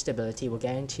guarantee you stability, we'll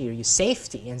guarantee you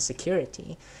safety and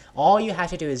security, all you have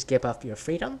to do is give up your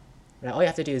freedom, right? All you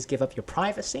have to do is give up your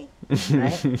privacy,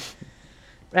 right?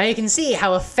 Right? You can see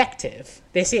how effective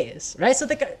this is, right? So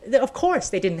of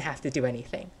course they didn't have to do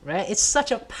anything, right? It's such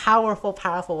a powerful,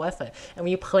 powerful weapon, and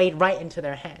we played right into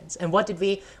their hands. And what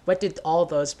did all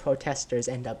those protesters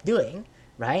end up doing,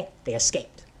 right? They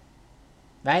escaped,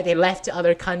 right? They left to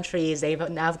other countries. They've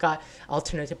now got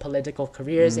alternative political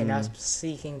careers. They're now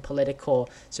seeking political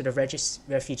sort of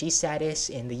refugee status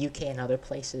in the UK and other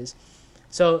places.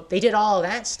 So they did all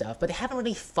that stuff, but they haven't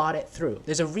really fought it through.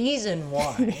 There's a reason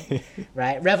why,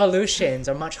 right? Revolutions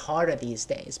are much harder these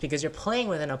days because you're playing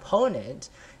with an opponent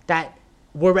that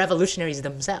were revolutionaries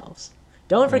themselves.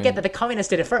 Don't forget that the communists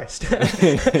did it first,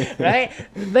 right?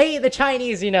 The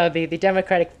Chinese, the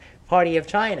Democratic Party of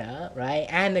China, right,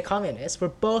 and the communists were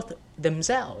both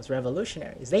themselves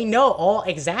revolutionaries. They know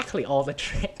exactly all the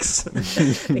tricks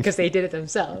because they did it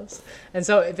themselves. And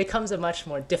so it becomes a much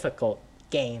more difficult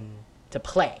game to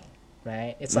play,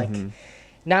 right? It's like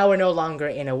now we're no longer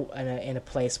in a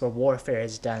place where warfare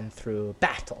is done through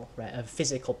battle, right, of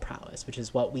physical prowess, which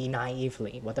is what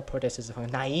the protesters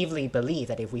naively believe,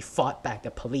 that if we fought back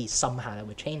the police, somehow that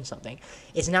would change something.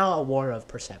 It's now a war of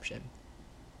perception.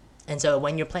 And so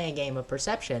when you're playing a game of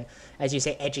perception, as you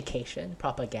say, education,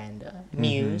 propaganda,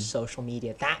 news, social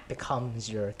media, that becomes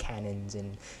your cannons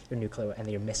and your nuclear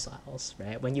and your missiles,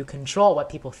 right? When you control what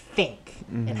people think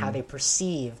and how they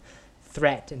perceive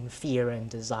threat and fear and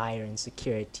desire and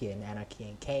security and anarchy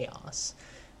and chaos,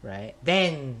 right?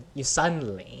 Then you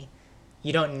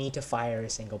don't need to fire a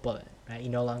single bullet, right? You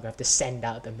no longer have to send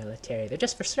out the military. They're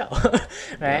just for show, right?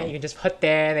 Yeah. You can just put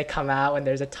there, they come out when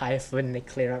there's a typhoon and they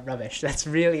clear up rubbish. That's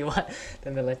really what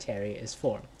the military is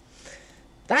for.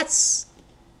 That's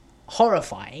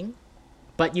horrifying,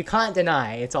 but you can't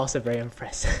deny it's also very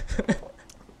impressive.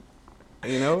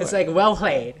 It's like, well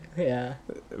played. Yeah.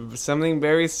 Something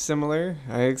very similar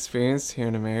I experienced here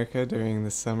in America during the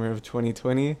summer of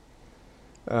 2020.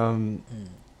 With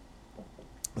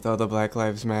all the Black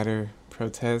Lives Matter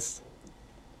protests.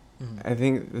 I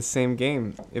think the same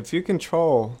game. If you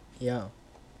control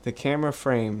the camera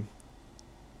frame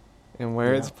and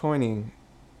where it's pointing,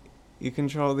 you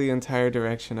control the entire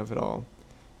direction of it all.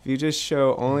 If you just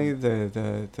show only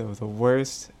the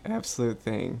worst absolute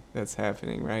thing that's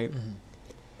happening, right?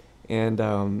 And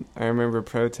I remember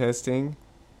protesting,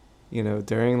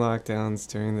 during lockdowns,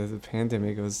 during the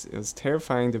pandemic. It was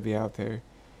terrifying to be out there.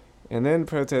 And then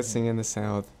protesting in the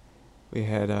South, we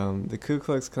had the Ku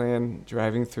Klux Klan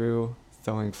driving through,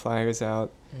 throwing flyers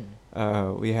out.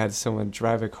 We had someone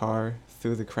drive a car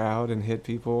through the crowd and hit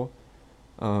people.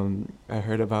 I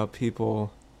heard about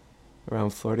people around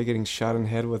Florida getting shot in the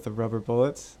head with the rubber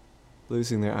bullets,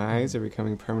 losing their eyes or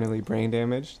becoming permanently brain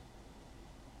damaged.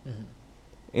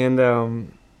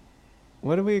 And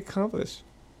what did we accomplish?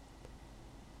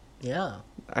 Yeah.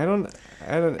 I don't.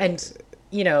 And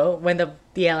when the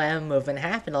BLM movement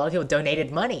happened, a lot of people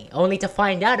donated money, only to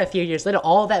find out a few years later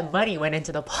all that money went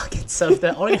into the pockets of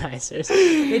the organizers.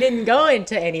 They didn't go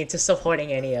into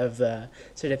supporting any of the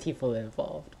sort of people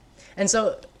involved. And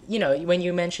so, when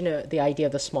you mention the idea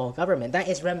of the small government, that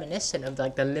is reminiscent of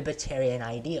like the libertarian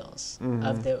ideals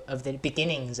of the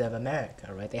beginnings of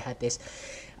America, right? They had this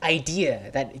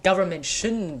idea that government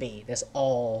shouldn't be this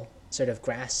all sort of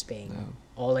grasping,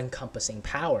 all-encompassing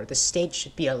power. The state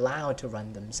should be allowed to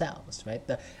run themselves, right?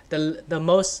 The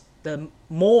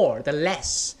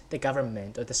less the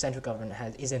government or the central government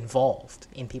is involved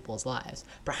in people's lives,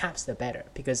 perhaps the better,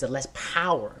 because the less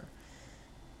power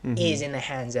is in the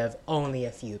hands of only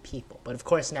a few people. But of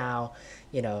course now,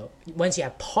 once you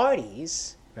have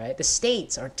parties, right, the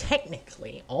states are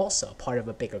technically also part of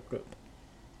a bigger group,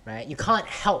 right? You can't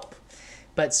help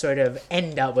but sort of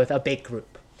end up with a big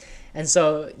group. And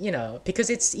so, because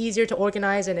it's easier to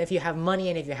organize, and if you have money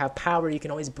and if you have power, you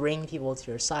can always bring people to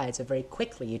your side. So very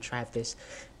quickly you try this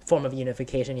form of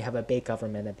unification, you have a big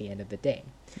government at the end of the day.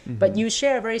 But you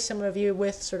share a very similar view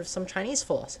with sort of some Chinese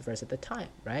philosophers at the time,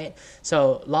 right?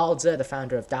 So Lao Tzu, the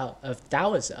founder of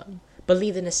Taoism,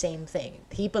 believed in the same thing.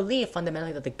 He believed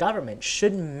fundamentally that the government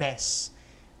shouldn't mess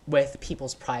with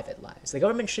people's private lives. The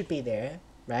government should be there,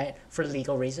 right, for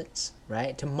legal reasons,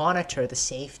 right, to monitor the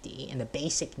safety and the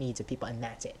basic needs of people, and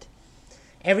that's it.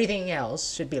 Everything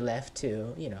else should be left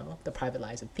to, the private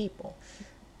lives of people.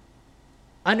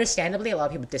 Understandably, a lot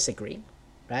of people disagree,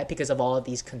 right? Because of all of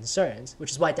these concerns,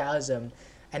 which is why Taoism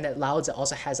and that Lao Tzu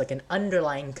also has like an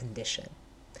underlying condition.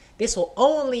 This will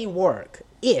only work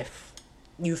if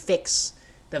you fix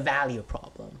the value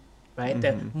problem, right?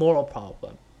 The moral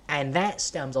problem. And that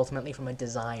stems ultimately from a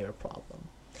desire problem.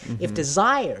 If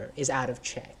desire is out of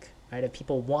check, right? If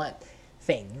people want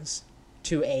things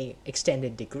to a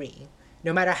extended degree,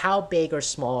 no matter how big or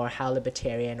small or how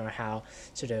libertarian or how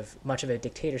sort of much of a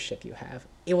dictatorship you have,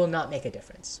 it will not make a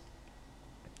difference,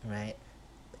 right?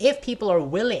 If people are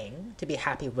willing to be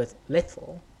happy with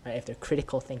little, right? If they're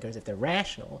critical thinkers, if they're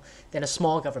rational, then a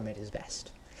small government is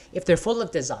best. If they're full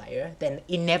of desire, then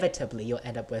inevitably you'll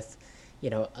end up with,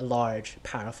 a large,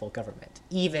 powerful government,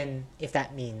 even if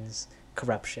that means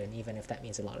corruption, even if that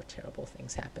means a lot of terrible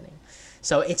things happening.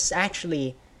 So it's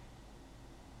actually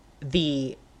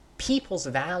the people's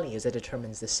values that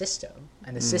determines the system,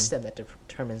 and the system that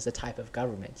determines the type of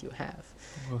government you have.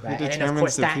 Well, who right? determines And then, of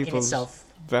course, the that in people's itself...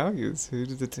 values?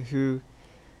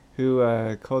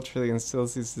 Who culturally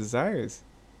instills these desires?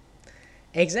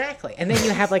 Exactly. And then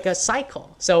you have like a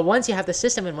cycle. So once you have the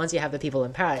system and once you have the people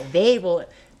in power, they will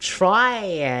try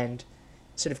and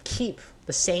sort of keep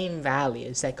the same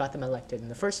values that got them elected in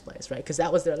the first place, right? Because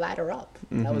that was their ladder up.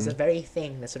 That was the very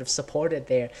thing that sort of supported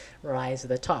their rise to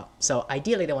the top. So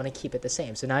ideally, they want to keep it the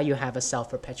same. So now you have a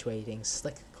self-perpetuating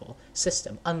cyclical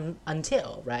system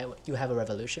until, right, you have a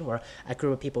revolution where a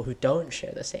group of people who don't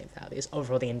share the same values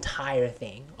overthrow the entire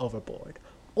thing overboard.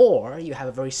 Or you have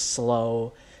a very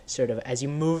slow sort of, as you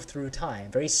move through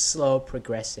time, very slow,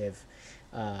 progressive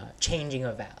changing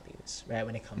of values, right?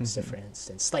 When it comes to, for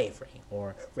instance, slavery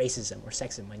or racism or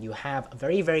sexism, when you have a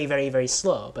very, very, very, very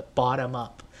slow but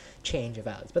bottom-up change of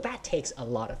values. But that takes a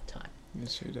lot of time. It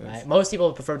sure does. Right? Most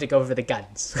people prefer to go for the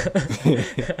guns.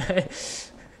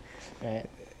 Right?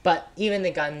 But even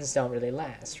the guns don't really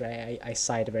last, right? I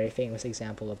cite a very famous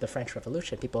example of the French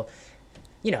Revolution. People,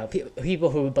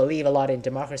 people who believe a lot in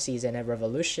democracies and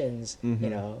revolutions,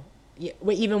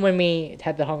 even when we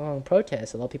had the Hong Kong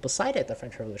protests, a lot of people cited the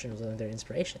French Revolution as one of their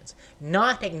inspirations,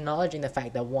 not acknowledging the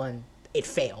fact that, one, it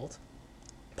failed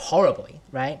horribly,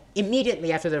 right?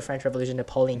 Immediately after the French Revolution,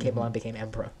 Napoleon came along and became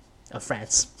emperor of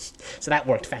France. So that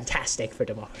worked fantastic for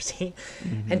democracy.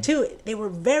 And two, they were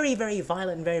very, very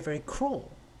violent and very, very cruel,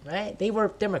 right? They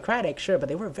were democratic, sure, but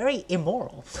they were very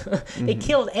immoral. They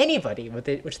killed anybody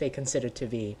which they considered to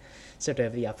be sort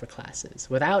of the upper classes,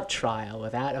 without trial,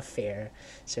 without a fair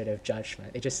sort of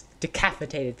judgment. They just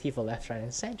decapitated people left, right,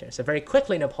 and center. So very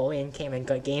quickly, Napoleon came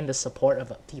and gained the support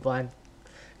of people and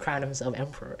crowned himself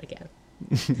emperor again.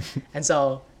 And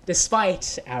so,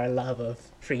 despite our love of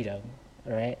freedom,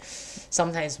 right,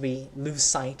 sometimes we lose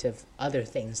sight of other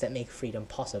things that make freedom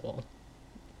possible.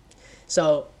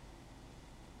 So,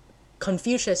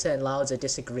 Confucius and Lao Tzu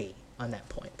disagree on that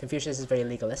point. Confucius is very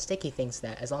legalistic. He thinks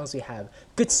that as long as we have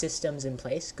good systems in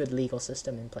place, good legal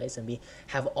system in place, and we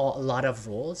have a lot of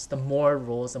rules, the more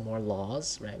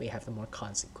laws, right, we have, the more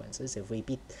consequences. If we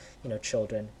beat,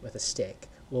 children with a stick,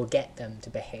 we'll get them to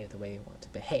behave the way we want to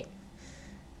behave.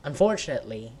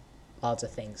 Unfortunately, Lao Tzu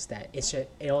thinks that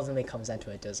it ultimately comes down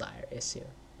to a desire issue,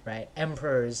 right?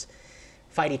 Emperors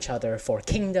fight each other for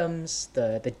kingdoms,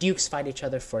 the dukes fight each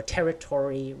other for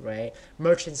territory, right?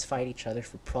 Merchants fight each other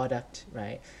for product,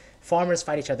 right? Farmers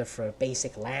fight each other for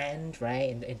basic land,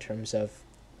 right? In terms of,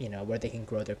 where they can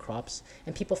grow their crops.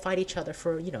 And people fight each other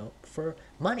for, for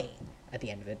money at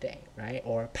the end of the day, right?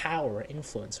 Or power, or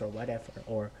influence, or whatever,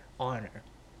 or honor.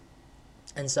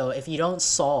 And so if you don't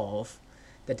solve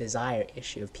the desire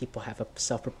issue, if people have a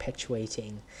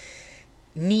self-perpetuating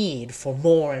need for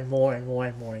more and more and more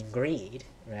and more and greed,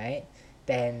 right,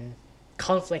 then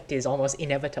conflict is almost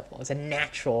inevitable. It's a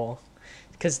natural,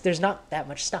 because there's not that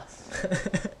much stuff.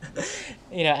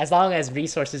 As long as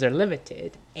resources are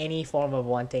limited, any form of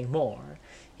wanting more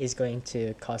is going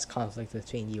to cause conflict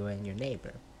between you and your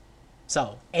neighbor.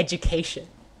 So, education.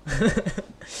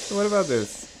 So what about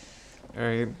this? All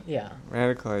right. Yeah.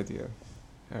 Radical idea.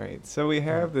 All right. So we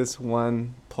have this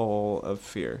one pole of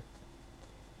fear.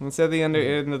 What's at the end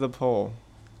of the pole?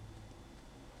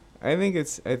 I think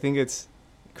it's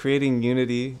creating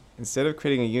unity, instead of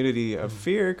creating a unity of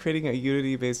fear, creating a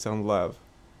unity based on love.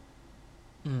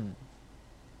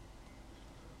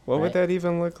 What would that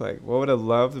even look like? What would a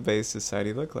love-based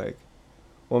society look like?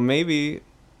 Well, maybe,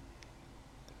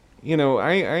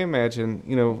 I imagine,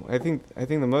 I think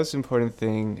the most important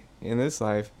thing in this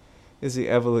life is the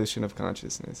evolution of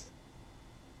consciousness.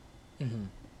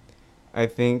 I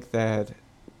think that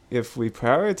if we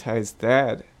prioritize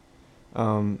that,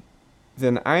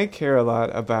 then I care a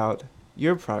lot about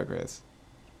your progress,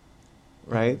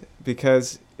 right?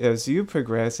 Because as you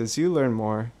progress, as you learn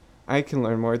more, I can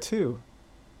learn more too.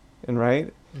 And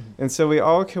right? Mm-hmm. And so we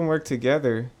all can work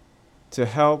together to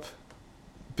help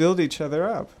build each other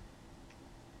up.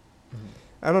 Mm-hmm.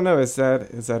 I don't know, is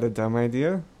that a dumb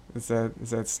idea? Is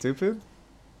that stupid?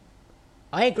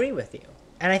 I agree with you.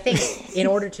 And I think in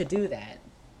order to do that,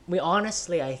 we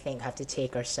honestly, I think, have to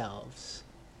take ourselves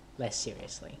less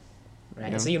seriously.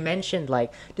 Right? Yeah. So you mentioned,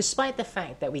 like, despite the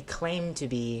fact that we claim to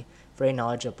be very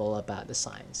knowledgeable about the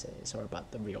sciences or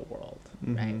about the real world,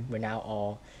 right? We're now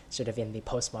all sort of in the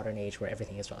postmodern age where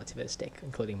everything is relativistic,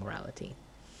 including morality,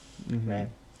 right?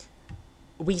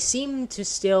 We seem to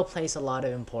still place a lot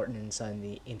of importance on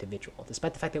the individual,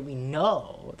 despite the fact that we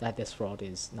know that this world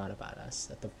is not about us,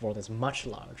 that the world is much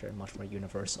larger, much more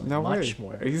universal, No much way.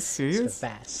 more Are you serious? sort of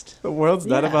vast. The world's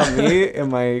not about me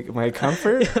and my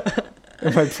comfort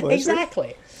and my pleasure?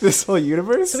 Exactly. This whole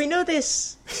universe? So we know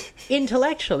this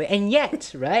intellectually, and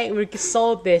yet, right, we're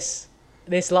sold this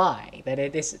lie that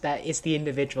it's the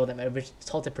individual that we're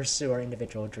told to pursue our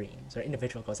individual dreams or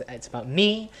individual goals. It's about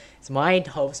me, it's my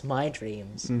hopes, my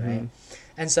dreams, right?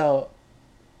 And so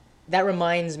that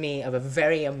reminds me of a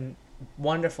very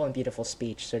wonderful and beautiful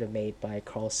speech sort of made by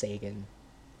Carl Sagan,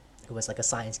 who was like a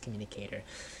science communicator,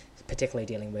 particularly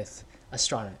dealing with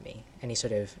astronomy, and he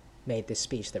sort of made this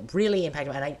speech that really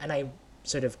impacted me, and I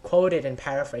sort of quoted and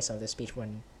paraphrased some of this speech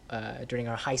when during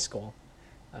our high school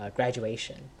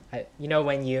graduation.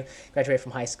 When you graduate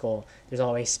from high school, there's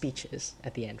always speeches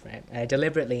at the end, right? And I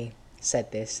deliberately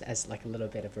said this as like a little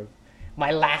bit of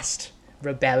my last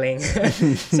rebelling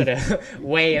sort of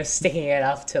way of sticking it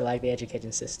up to like the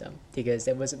education system, because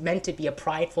it was meant to be a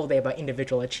prideful day about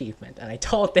individual achievement. And I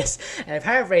told this, and I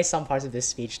paraphrased some parts of this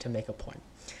speech to make a point.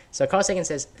 So Carl Sagan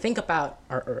says, think about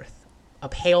our Earth, a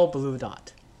pale blue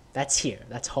dot. That's here,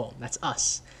 that's home, that's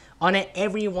us. On it,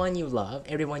 everyone you love,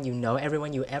 everyone you know,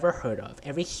 everyone you ever heard of,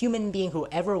 every human being who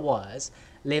ever was,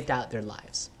 lived out their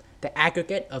lives. The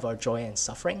aggregate of our joy and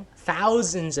suffering,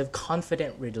 thousands of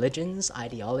confident religions,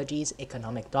 ideologies,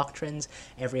 economic doctrines,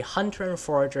 every hunter and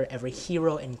forager, every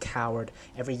hero and coward,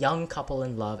 every young couple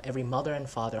in love, every mother and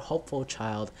father, hopeful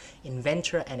child,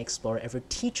 inventor and explorer, every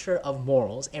teacher of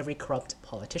morals, every corrupt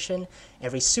politician,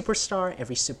 every superstar,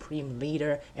 every supreme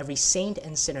leader, every saint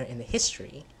and sinner in the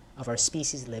history of our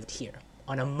species lived here,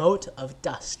 on a mote of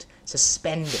dust,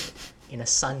 suspended in a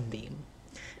sunbeam,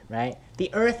 right? The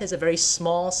Earth is a very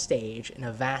small stage in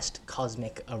a vast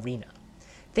cosmic arena.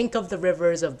 Think of the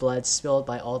rivers of blood spilled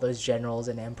by all those generals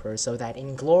and emperors so that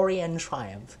in glory and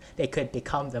triumph they could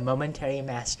become the momentary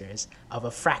masters of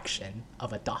a fraction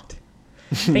of a dot.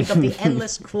 Think of the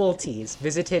endless cruelties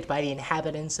visited by the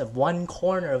inhabitants of one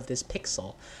corner of this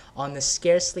pixel on the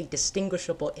scarcely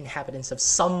distinguishable inhabitants of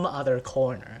some other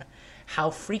corner. How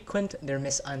frequent their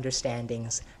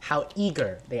misunderstandings, how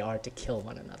eager they are to kill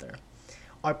one another.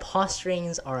 Our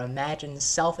posturings, our imagined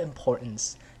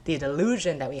self-importance, the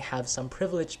delusion that we have some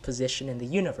privileged position in the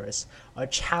universe are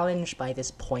challenged by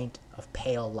this point of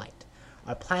pale light.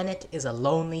 Our planet is a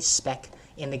lonely speck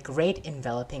in the great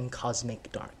enveloping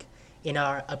cosmic dark. In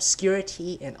our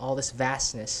obscurity and all this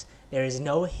vastness, there is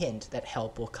no hint that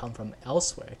help will come from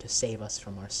elsewhere to save us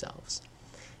from ourselves.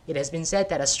 It has been said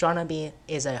that astronomy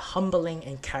is a humbling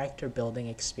and character-building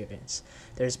experience.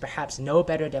 There is perhaps no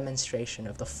better demonstration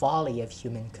of the folly of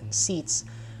human conceits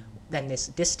than this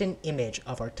distant image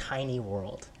of our tiny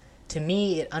world. To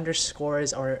me, it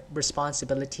underscores our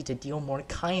responsibility to deal more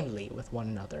kindly with one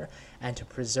another and to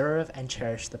preserve and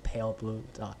cherish the pale blue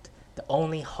dot, the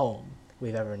only home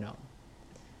we've ever known.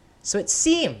 So it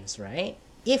seems, right,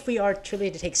 if we are truly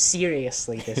to take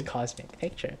seriously this cosmic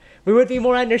picture, we would be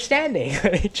more understanding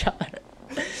of each other.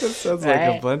 That sounds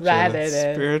like a bunch of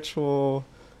spiritual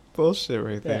bullshit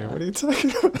right there. Yeah. What are you talking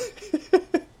about?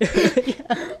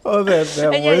 Yeah. Oh, that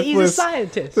and worthless. He's a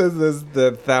scientist.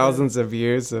 The thousands of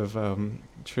years of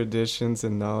traditions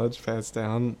and knowledge passed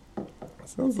down.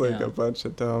 Sounds like a bunch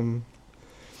of dumb.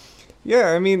 Yeah,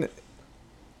 I mean,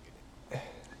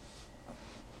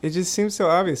 it just seems so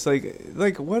obvious.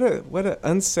 Like what a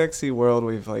unsexy world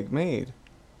we've made.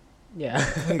 Yeah.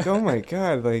 Oh my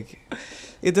God,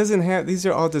 it doesn't have. These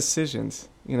are all decisions.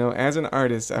 As an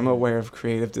artist, I'm aware of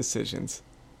creative decisions,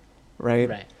 right?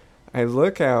 Right. I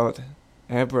look out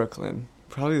at Brooklyn,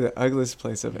 probably the ugliest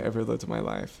place I've ever lived in my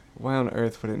life. Why on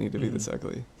earth would it need to be this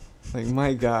ugly?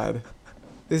 My God,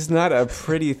 it's not a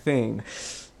pretty thing.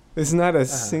 There's not a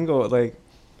single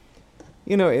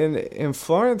in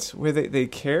Florence where they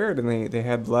cared and they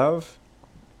had love.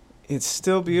 It's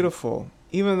still beautiful,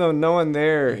 even though no one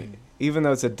even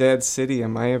though it's a dead city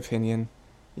in my opinion.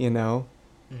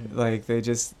 They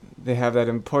they have that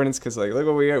importance because like, look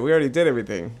what we already did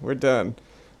everything. We're done.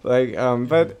 Like,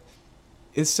 but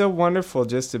it's so wonderful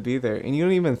just to be there, and you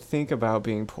don't even think about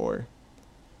being poor,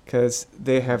 because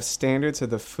they have standards of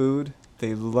the food.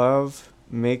 They love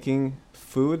making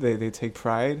food. They take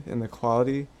pride in the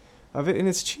quality of it, and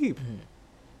it's cheap.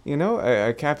 You know,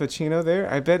 a cappuccino there,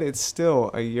 I bet it's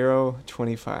still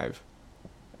 €1.25.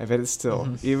 I bet it's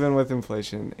still, even with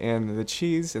inflation. And the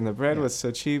cheese and the bread was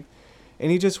so cheap.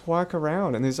 And you just walk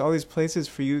around, and there's all these places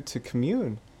for you to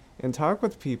commune and talk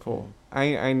with people.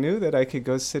 I knew that I could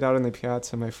go sit out on the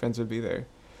piazza and my friends would be there.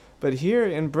 But here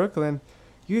in Brooklyn,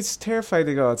 you're terrified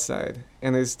to go outside.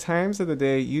 And there's times of the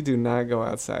day you do not go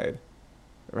outside,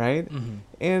 right?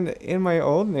 And in my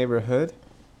old neighborhood,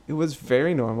 it was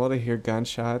very normal to hear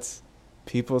gunshots,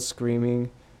 people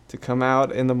screaming, to come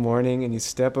out in the morning and you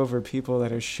step over people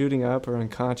that are shooting up or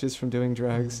unconscious from doing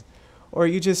drugs. Or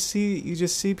you just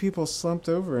see people slumped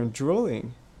over and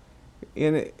drooling.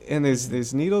 And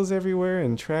there's needles everywhere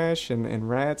and trash and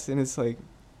rats, and it's like,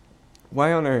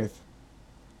 why on earth?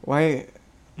 Why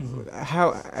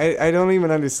how I don't even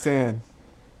understand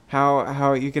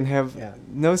how you can have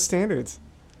no standards.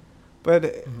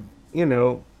 But you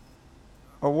know,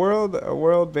 a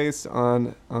world based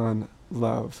on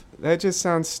love. That just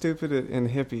sounds stupid and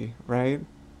hippie, right?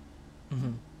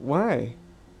 Why?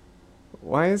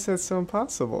 Why is that so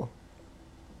impossible?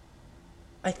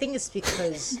 I think it's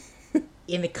because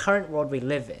in the current world we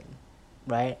live in,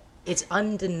 right, it's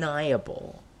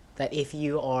undeniable that if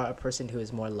you are a person who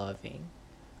is more loving,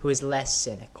 who is less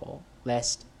cynical,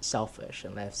 less selfish,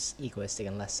 and less egoistic,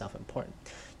 and less self-important,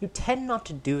 you tend not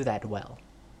to do that well,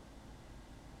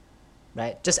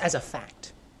 right? Just as a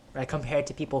fact, right? Compared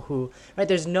to people who, right,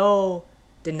 there's no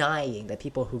denying that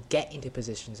people who get into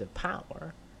positions of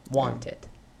power want it.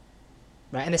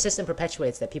 Right? And the system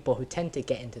perpetuates that people who tend to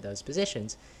get into those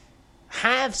positions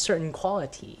have certain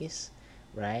qualities,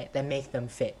 right, that make them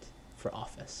fit for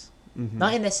office.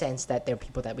 Not in the sense that they're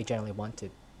people that we generally want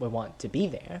to be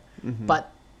there,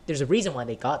 but there's a reason why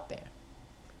they got there.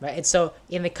 Right? And so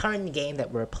in the current game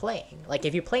that we're playing, like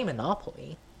if you play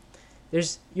Monopoly,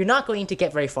 you're not going to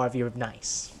get very far if you're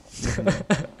nice.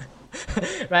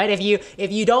 Right?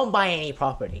 If you don't buy any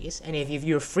properties, and if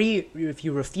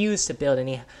you refuse to build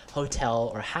any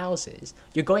hotel or houses,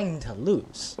 you're going to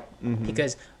lose,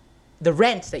 because the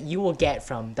rent that you will get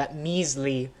from that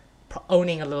measly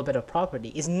owning a little bit of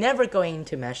property is never going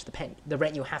to match the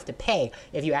rent you have to pay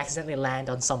if you accidentally land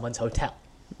on someone's hotel.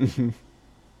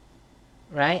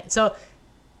 Right? So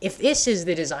if this is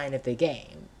the design of the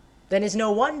game, then it's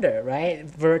no wonder, right?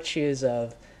 Virtues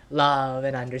of love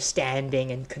and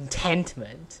understanding and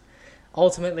contentment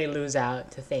ultimately lose out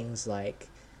to things like,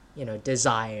 you know,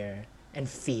 desire and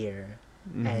fear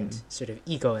and sort of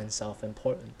ego and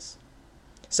self-importance.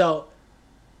 So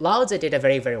Lao Tzu did a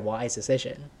very, very wise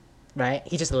decision, right?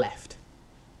 He just left,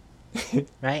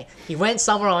 right? He went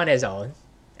somewhere on his own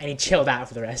and he chilled out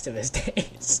for the rest of his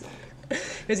days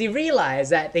because he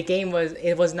realized that the game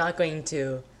was not going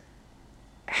to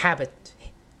habit,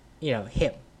 you know,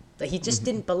 him. That he just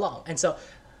didn't belong. And so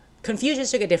Confucius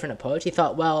took a different approach. He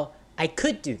thought, well, I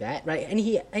could do that, right? And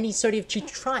he sort of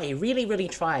he really, really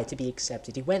tried to be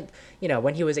accepted. He went, you know,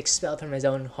 when he was expelled from his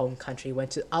own home country, he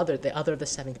went to the other of the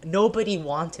seven. Nobody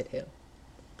wanted him.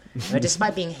 Right?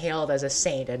 Despite being hailed as a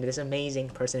saint and this amazing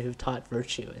person who taught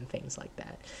virtue and things like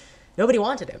that. Nobody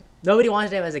wanted him. Nobody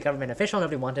wanted him as a government official.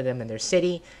 Nobody wanted him in their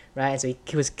city, right? So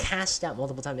he was cast out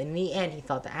multiple times. And in the end, he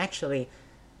thought that actually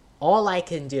all I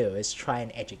can do is try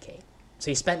and educate. So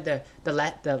he spent the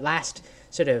last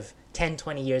sort of 10,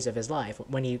 20 years of his life,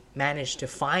 when he managed to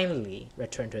finally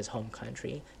return to his home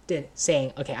country,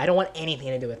 saying, okay, I don't want anything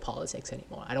to do with politics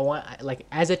anymore. I don't want, like,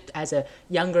 as a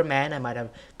younger man, I might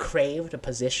have craved a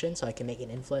position so I can make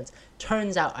an influence.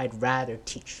 Turns out I'd rather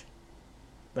teach,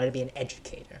 rather be an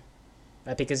educator,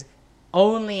 right? Because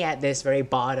only at this very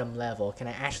bottom level can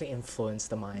I actually influence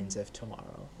the minds of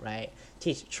tomorrow, right?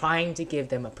 Trying to give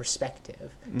them a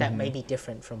perspective that may be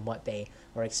different from what they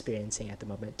are experiencing at the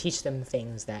moment. Teach them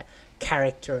things that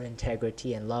character,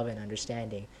 integrity, and love and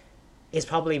understanding is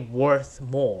probably worth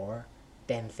more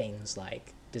than things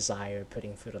like desire,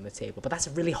 putting food on the table. But that's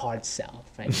a really hard sell,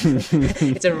 right?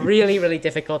 It's a really, really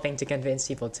difficult thing to convince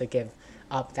people to give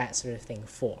up that sort of thing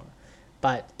for.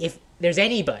 But if there's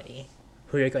anybody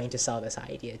who you're going to sell this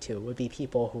idea to, would be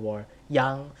people who are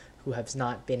young, who have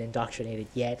not been indoctrinated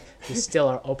yet, who still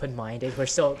are open-minded, who are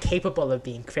still capable of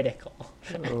being critical.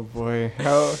 Oh boy,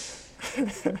 how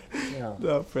Yeah.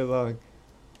 not for long.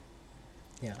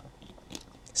 Yeah.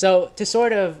 So to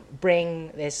sort of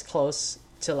bring this close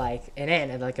to like an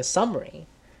end and like a summary,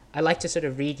 I'd like to sort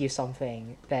of read you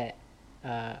something that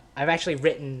I've actually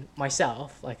written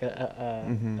myself like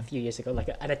a few years ago, like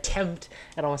an attempt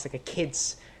at almost like a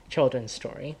kid's children's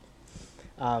story,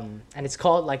 and it's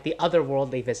called like The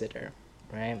Otherworldly Visitor,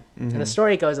 right? And the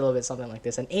story goes a little bit something like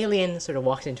this: an alien sort of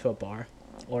walks into a bar,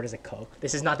 orders a Coke.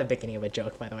 This is not the beginning of a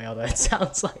joke, by the way, although it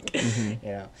sounds like, you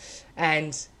know,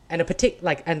 and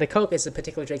the Coke is a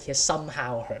particular drink he has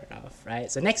somehow heard of,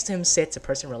 right? So next to him sits a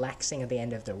person relaxing at the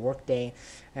end of their workday,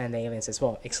 and the alien says,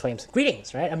 exclaims,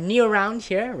 "Greetings, right? I'm new around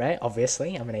here, right?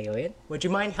 Obviously, I'm an alien. Would you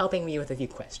mind helping me with a few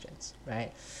questions,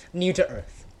 right? New to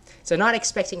Earth." So not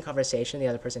expecting conversation, the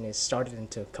other person is started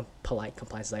into polite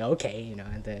compliance, like, okay, you know,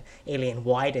 and the alien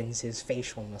widens his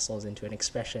facial muscles into an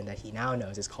expression that he now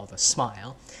knows is called a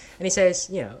smile. And he says,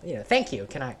 "Thank you.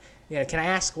 Can I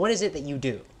ask, what is it that you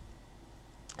do?"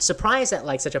 Surprised at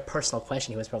like such a personal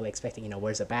question, he was probably expecting,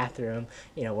 where's the bathroom,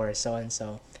 where's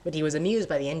so-and-so. But he was amused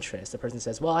by the interest. The person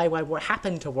says, well, I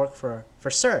happen to work for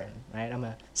CERN, right? I'm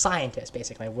a scientist,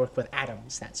 basically. I work with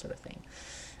atoms, that sort of thing.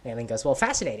 The alien goes, well,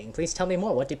 fascinating. Please tell me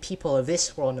more. What do people of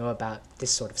this world know about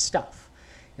this sort of stuff?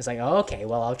 It's like, oh, okay,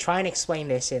 well, I'll try and explain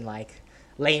this in like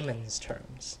layman's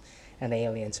terms. And the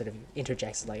alien sort of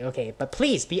interjects like, okay, but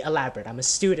please be elaborate. I'm a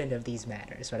student of these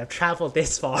matters, right? I've traveled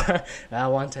this far. I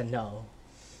want to know.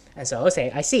 And so, okay,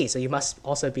 I see. So you must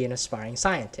also be an aspiring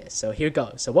scientist. So here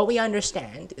goes. So what we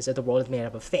understand is that the world is made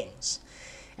up of things.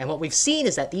 And what we've seen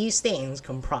is that these things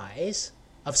comprise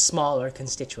of smaller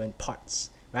constituent parts,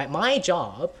 right? My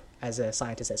job as a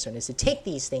scientist at CERN is to take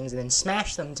these things and then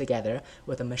smash them together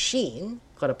with a machine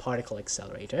called a particle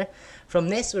accelerator. From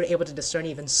this, we're able to discern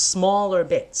even smaller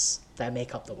bits that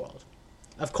make up the world.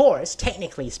 Of course,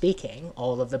 technically speaking,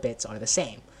 all of the bits are the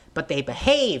same, but they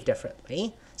behave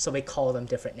differently, so we call them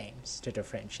different names to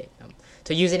differentiate them.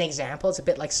 To use an example, it's a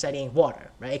bit like studying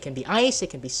water, right? It can be ice, it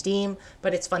can be steam,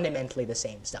 but it's fundamentally the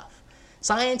same stuff.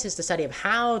 Science is the study of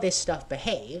how this stuff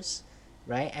behaves,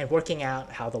 right? And working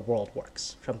out how the world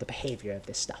works from the behavior of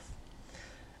this stuff.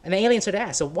 And the alien sort of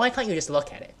asks, so why can't you just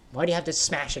look at it? Why do you have to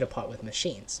smash it apart with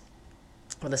machines?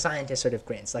 Well, the scientist sort of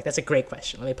grins, like, that's a great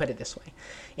question. Let me put it this way.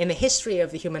 In the history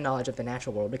of the human knowledge of the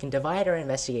natural world, we can divide our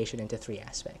investigation into three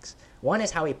aspects. One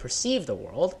is how we perceive the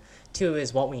world, two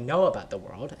is what we know about the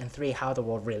world, and three, how the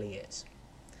world really is.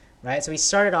 Right? So we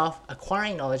started off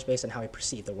acquiring knowledge based on how we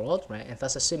perceive the world, right? And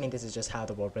thus assuming this is just how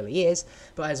the world really is.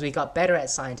 But as we got better at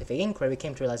scientific inquiry, we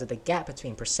came to realize that the gap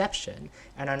between perception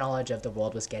and our knowledge of the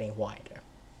world was getting wider.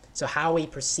 So how we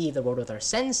perceive the world with our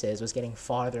senses was getting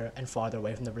farther and farther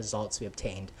away from the results we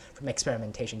obtained from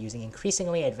experimentation using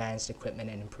increasingly advanced equipment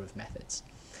and improved methods.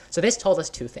 So this told us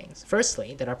two things.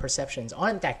 Firstly, that our perceptions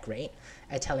aren't that great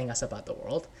at telling us about the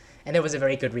world, and there was a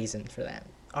very good reason for that.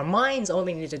 Our minds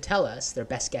only need to tell us their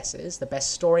best guesses, the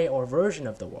best story or version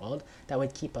of the world that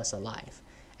would keep us alive.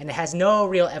 And it has no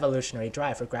real evolutionary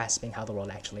drive for grasping how the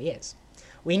world actually is.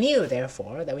 We knew,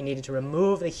 therefore, that we needed to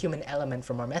remove the human element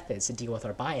from our methods to deal with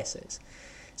our biases.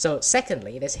 So,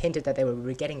 secondly, this hinted that they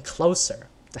were getting closer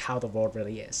to how the world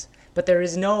really is. But there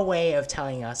is no way of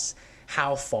telling us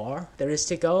how far there is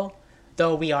to go,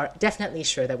 though we are definitely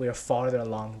sure that we are farther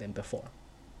along than before.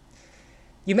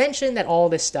 You mentioned that all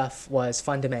this stuff was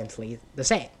fundamentally the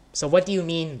same. So what do you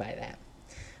mean by that?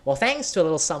 Well, thanks to a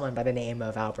little someone by the name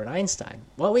of Albert Einstein,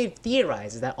 what we've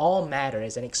theorized is that all matter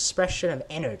is an expression of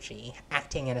energy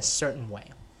acting in a certain way.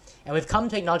 And we've come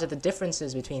to acknowledge that the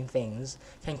differences between things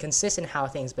can consist in how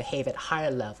things behave at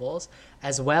higher levels,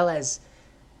 as well as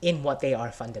in what they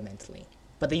are fundamentally.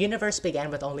 But the universe began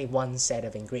with only one set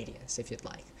of ingredients, if you'd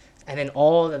like. And then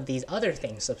all of these other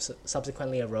things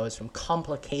subsequently arose from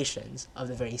complications of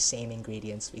the very same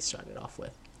ingredients we started off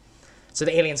with. So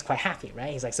the alien's quite happy,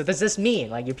 right? He's like, so does this mean,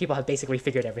 like, your people have basically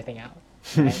figured everything out?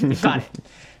 Right? You've got it.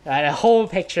 Right? A whole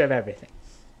picture of everything.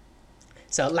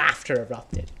 So laughter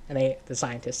erupted. And the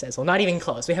scientist says, well, not even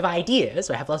close. We have ideas,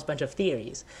 we have a bunch of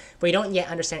theories, but we don't yet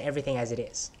understand everything as it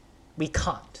is. We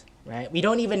can't, right? We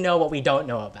don't even know what we don't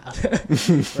know about,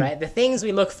 right? The things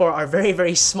we look for are very,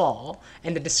 very small,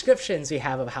 and the descriptions we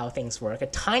have of how things work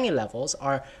at tiny levels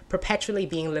are perpetually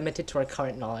being limited to our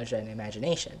current knowledge and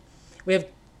imagination. We have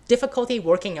difficulty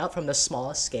working out from the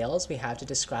smallest scales we have to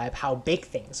describe how big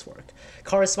things work.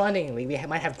 Correspondingly, we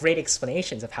might have great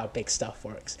explanations of how big stuff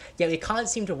works, yet we can't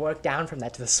seem to work down from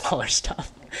that to the smaller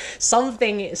stuff.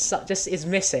 Something just is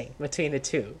missing between the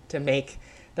two to make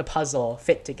the puzzle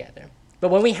fit together.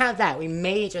 But when we have that, we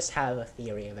may just have a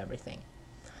theory of everything.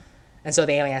 And so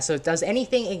the alien asks, so does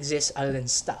anything exist other than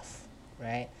stuff,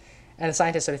 right? And the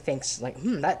scientist sort of thinks, like,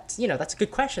 that's a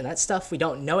good question. That stuff we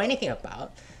don't know anything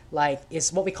about, like,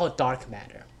 is what we call dark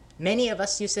matter. Many of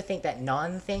us used to think that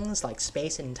non-things like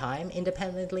space and time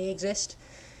independently exist.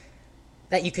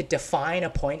 that you could define a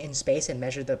point in space and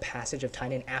measure the passage of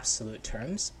time in absolute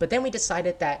terms. But then we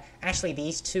decided that actually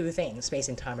these two things, space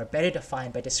and time, are better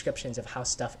defined by descriptions of how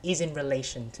stuff is in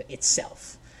relation to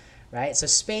itself, right? So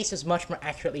space is much more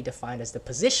accurately defined as the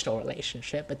positional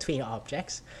relationship between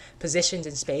objects. Positions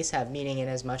in space have meaning in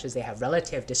as much as they have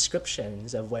relative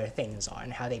descriptions of where things are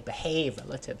and how they behave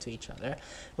relative to each other.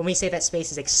 When we say that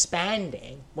space is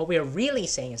expanding, what we are really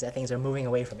saying is that things are moving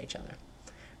away from each other.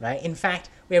 Right? In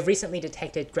fact, we have recently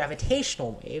detected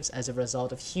gravitational waves as a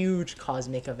result of huge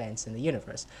cosmic events in the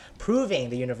universe,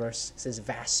 proving the universe's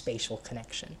vast spatial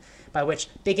connection, by which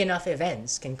big enough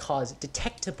events can cause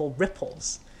detectable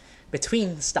ripples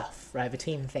between stuff, right?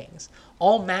 Between things.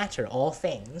 All matter, all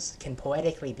things, can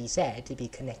poetically be said to be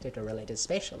connected or related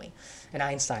spatially. And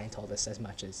Einstein told us as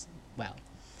much as well.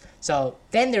 So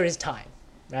then there is time,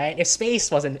 right? If space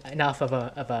wasn't enough of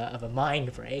a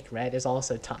mind break, right? There's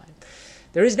also time.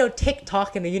 There is no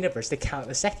tick-tock in the universe to count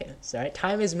the seconds, right?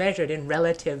 Time is measured in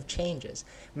relative changes.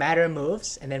 Matter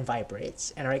moves and then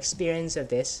vibrates, and our experience of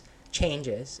this change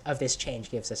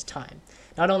gives us time.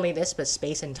 Not only this, but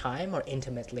space and time are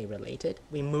intimately related.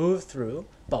 We move through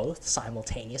both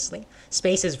simultaneously.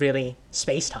 Space is really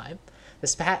space-time.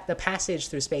 The passage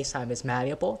through space-time is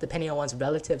malleable, depending on one's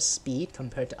relative speed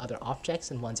compared to other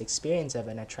objects and one's experience of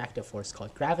an attractive force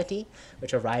called gravity,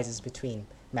 which arises between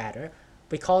matter.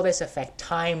 We call this effect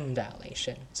time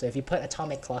dilation. So if you put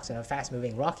atomic clocks in a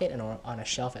fast-moving rocket and on a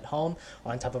shelf at home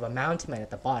or on top of a mountain at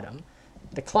the bottom,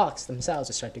 the clocks themselves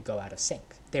will start to go out of sync.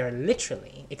 They are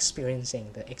literally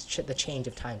experiencing the change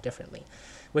of time differently,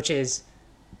 which is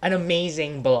an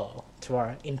amazing blow to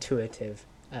our intuition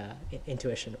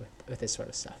with this sort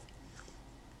of stuff.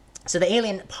 So the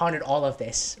alien pondered all of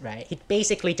this, right? He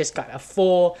basically just got a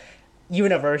full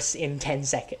universe in 10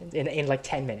 seconds, in like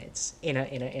 10 minutes, in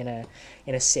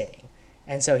a sitting.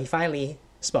 And so he finally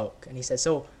spoke, and he said,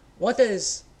 so what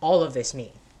does all of this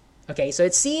mean? Okay, so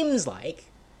it seems like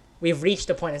we've reached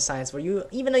a point in science where you,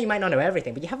 even though you might not know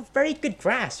everything, but you have a very good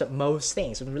grasp of most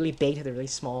things, from really big to the really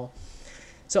small.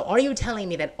 So are you telling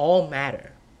me that all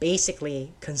matter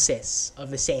basically consists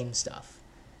of the same stuff,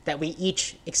 that we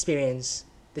each experience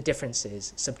the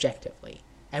differences subjectively,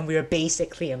 and we are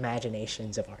basically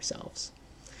imaginations of ourselves,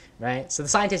 right? So the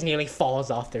scientist nearly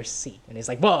falls off their seat, and he's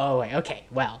like, whoa, wait, okay,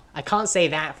 well, I can't say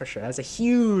that for sure. That's a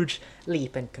huge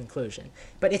leap in conclusion,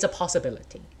 but it's a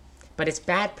possibility. But it's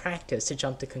bad practice to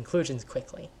jump to conclusions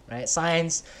quickly, right?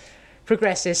 Science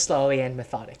progresses slowly and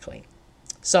methodically.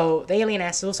 So the alien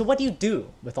asks, well, so what do you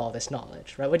do with all this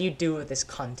knowledge, right? What do you do with this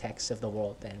context of the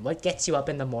world then? What gets you up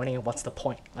in the morning, and what's the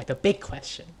point? Like the big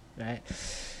question, right?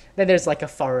 Then there's like a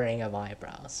furrowing of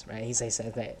eyebrows, right? He says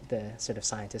that the sort of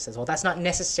scientist says, well, that's not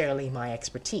necessarily my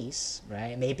expertise,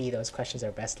 right? Maybe those questions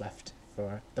are best left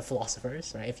for the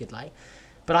philosophers, right, if you'd like.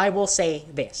 But I will say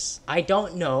this. I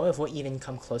don't know if we'll even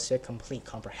come close to a complete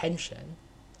comprehension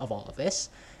of all of this.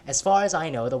 As far as I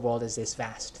know, the world is this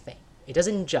vast thing. It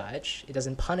doesn't judge, it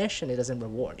doesn't punish, and it doesn't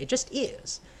reward. It just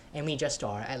is, and we just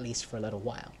are, at least for a little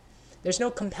while. There's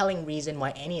no compelling reason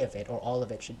why any of it or all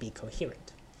of it should be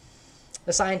coherent.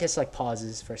 The scientist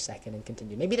pauses for a second and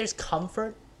continues. Maybe there's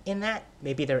comfort in that.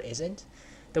 Maybe there isn't.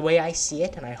 The way I see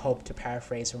it, and I hope to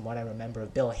paraphrase from what I remember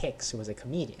of Bill Hicks, who was a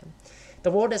comedian,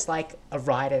 the world is like a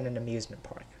ride in an amusement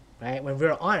park, right? When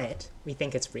we're on it, we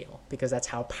think it's real because that's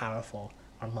how powerful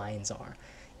our minds are.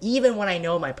 Even when I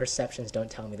know my perceptions don't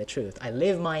tell me the truth, I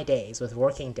live my days with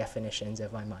working definitions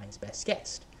of my mind's best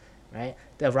guessed, right?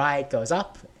 The ride goes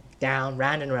up, down,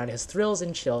 round and round. It has thrills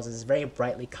and chills. It's very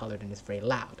brightly colored and it's very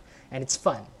loud. And it's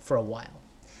fun for a while.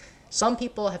 Some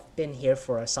people have been here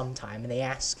for some time and they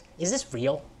ask, is this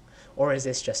real? Or is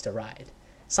this just a ride?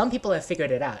 Some people have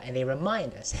figured it out and they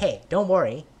remind us, hey, don't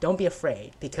worry, don't be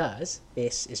afraid, because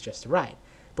this is just a ride.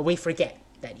 But we forget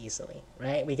that easily,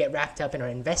 right? We get wrapped up in our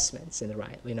investments in the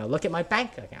ride. Look at my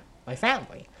bank account, my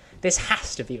family. This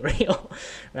has to be real,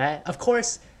 right? Of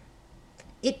course,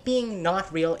 it being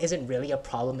not real isn't really a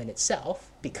problem in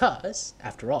itself because,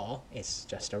 after all, it's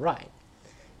just a ride.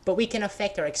 But we can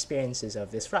affect our experiences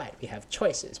of this ride. We have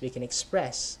choices. We can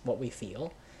express what we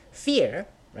feel. Fear,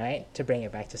 right, to bring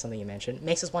it back to something you mentioned,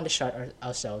 makes us want to shut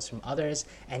ourselves from others,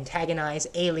 antagonize,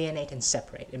 alienate, and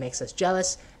separate. It makes us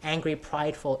jealous, angry,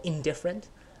 prideful, indifferent.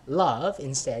 Love,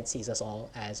 instead, sees us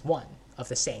all as one, of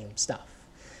the same stuff,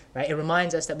 right? It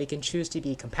reminds us that we can choose to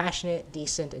be compassionate,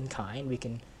 decent, and kind. We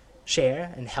can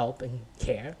share and help and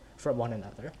care for one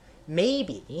another.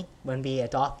 Maybe when we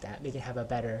adopt that, we can have a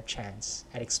better chance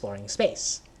at exploring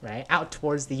space, right? Out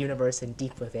towards the universe and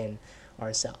deep within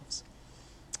ourselves.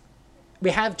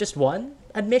 We have just one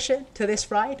admission to this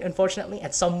ride, unfortunately.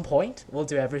 At some point, we'll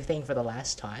do everything for the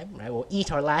last time, right? We'll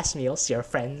eat our last meal, see our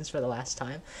friends for the last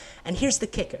time. And here's the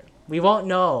kicker. We won't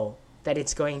know that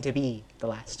it's going to be the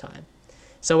last time.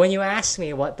 So when you ask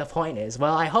me what the point is,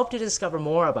 well, I hope to discover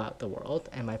more about the world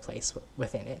and my place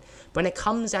within it. But when it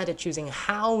comes down to choosing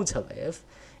how to live,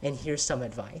 and here's some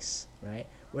advice, right?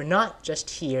 We're not just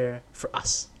here for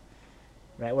us,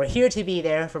 right? We're here to be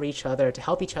there for each other, to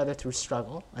help each other through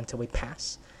struggle until we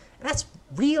pass. And that's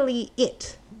really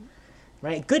it,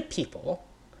 right? Good people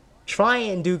try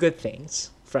and do good things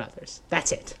for others.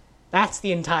 That's it. That's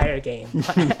the entire game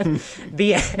plan.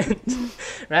 The end,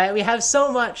 right? We have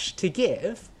so much to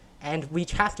give, and we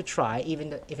have to try,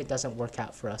 even if it doesn't work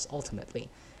out for us ultimately.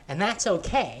 And that's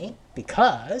okay,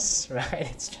 because, right,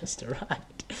 it's just a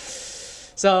ride.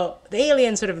 So the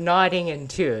alien sort of nodding in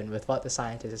tune with what the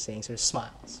scientist is saying sort of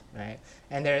smiles, right?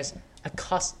 And there's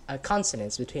a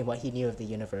consonance between what he knew of the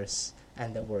universe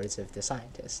and the words of the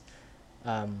scientist.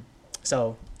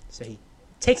 So he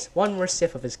takes one more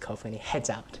sip of his coffee and he heads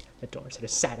out the door, sort of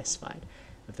satisfied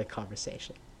with the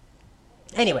conversation.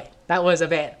 Anyway, that was a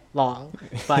bit long,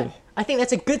 but I think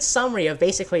that's a good summary of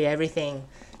basically everything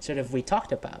sort of we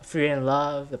talked about. Fear and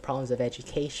love, the problems of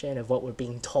education, of what we're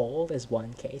being told is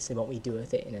one case, and what we do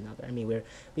with it in another. I mean,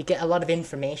 we get a lot of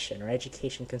information. Our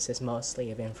education consists mostly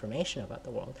of information about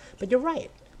the world. But you're right.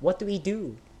 What do we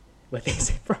do with this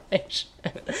information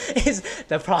is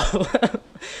the problem.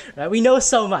 Right? We know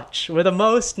so much. We're the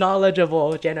most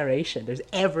knowledgeable generation there's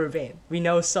ever been. We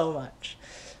know so much.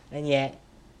 And yet,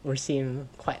 we seem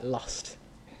quite lost.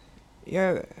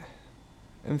 Yeah,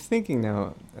 I'm thinking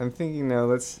now,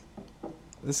 let's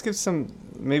give some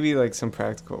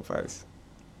practical advice.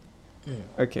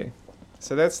 Okay,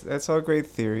 so that's all great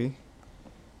theory.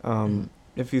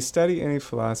 If you study any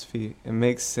philosophy, it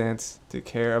makes sense to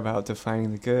care about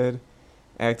defining the good,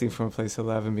 acting from a place of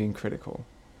love, and being critical.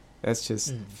 That's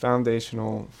just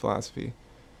foundational philosophy.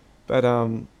 But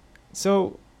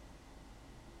so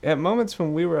at moments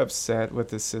when we were upset with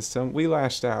the system, we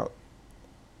lashed out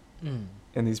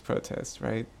in these protests,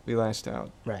 right? We lashed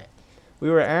out. Right. We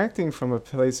were acting from a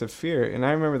place of fear, and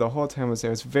I remember the whole time I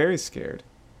was very scared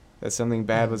that something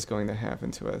bad was going to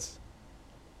happen to us.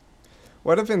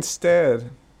 What if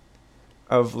instead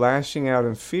of lashing out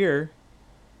in fear,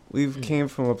 we came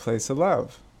from a place of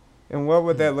love? And what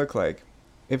would that look like?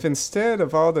 If instead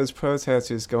of all those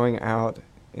protesters going out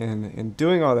and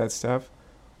doing all that stuff,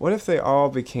 what if they all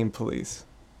became police?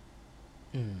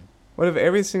 What if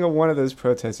every single one of those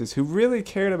protesters who really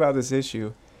cared about this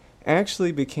issue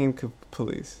actually became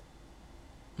police?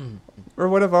 Or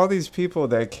what if all these people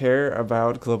that care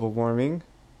about global warming,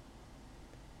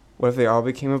 what if they all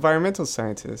became environmental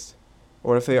scientists?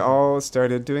 Or if they all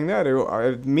started doing that?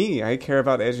 Or me, I care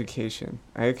about education.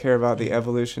 I care about the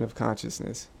evolution of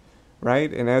consciousness,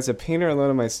 right? And as a painter alone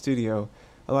in my studio,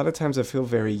 a lot of times I feel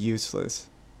very useless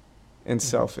and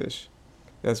selfish.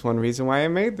 That's one reason why I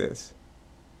made this,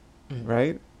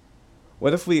 right?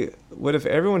 What if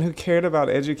everyone who cared about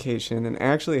education and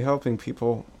actually helping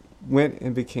people went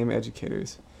and became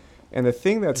educators? And the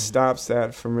thing that stops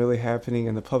that from really happening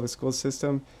in the public school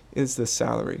system is the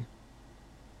salary.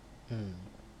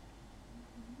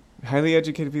 Highly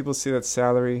educated people see that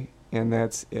salary, and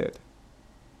that's it.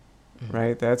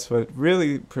 Right? That's what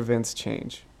really prevents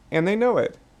change. And they know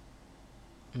it.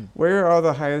 Where are all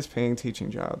the highest paying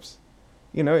teaching jobs?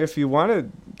 You know, if you want to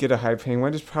get a high paying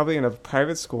one, it's probably in a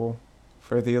private school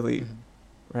for the elite.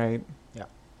 Right? Yeah.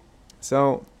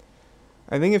 So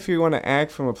I think if you want to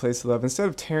act from a place of love, instead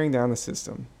of tearing down the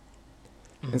system,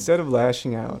 instead of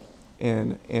lashing out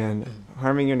and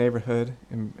harming your neighborhood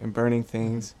and burning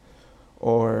things,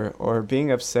 or being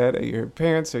upset at your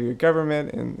parents or your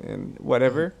government and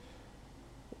whatever,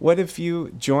 what if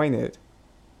you join it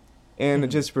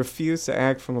and just refuse to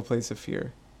act from a place of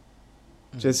fear?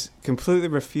 Just completely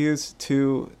refuse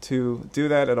to do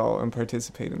that at all and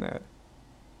participate in that.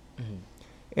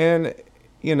 And,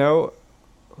 you know,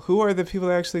 who are the people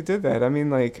that actually did that?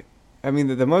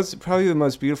 The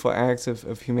most beautiful acts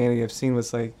of humanity I've seen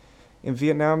was like in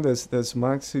Vietnam, those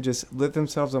monks who just lit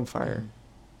themselves on fire.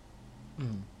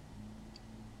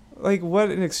 Like,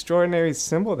 what an extraordinary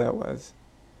symbol that was.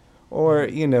 Or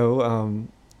like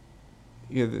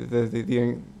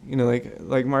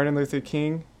Martin Luther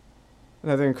King,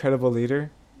 another incredible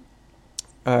leader,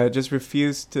 just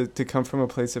refused to come from a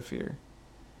place of fear.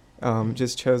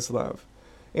 Just chose love.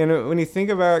 And when you think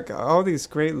about all these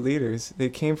great leaders, they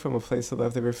came from a place of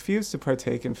love. They refused to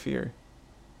partake in fear.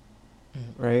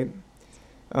 Right?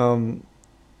 I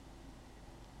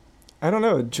don't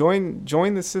know. Join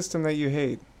the system that you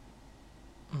hate.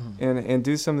 and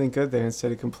do something good there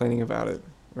instead of complaining about it,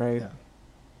 right? Yeah.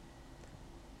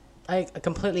 I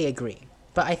completely agree.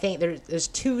 But I think there's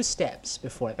two steps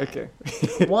before that. Okay.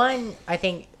 One, I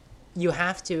think you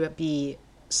have to be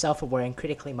self-aware and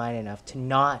critically minded enough to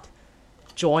not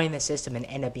join the system and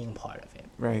end up being part of it.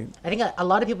 Right. I think a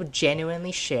lot of people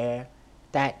genuinely share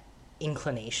that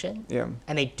inclination. Yeah.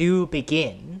 And they do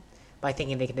begin by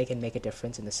thinking they can make a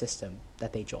difference in the system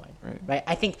that they join. Right?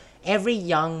 I think every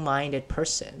young-minded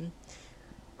person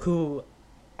who,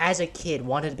 as a kid,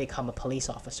 wanted to become a police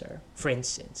officer, for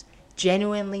instance,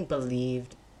 genuinely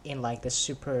believed in like the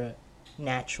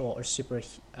supernatural or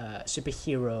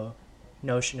superhero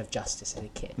notion of justice as a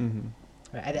kid.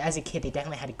 Right? As a kid, they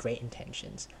definitely had great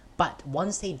intentions. But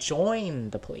once they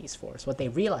joined the police force, what they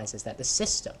realized is that the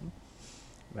system,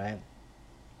 right,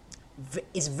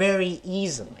 is very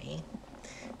easily,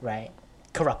 right,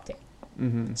 corrupting.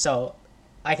 So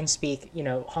I can speak,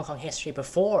 Hong Kong history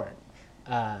before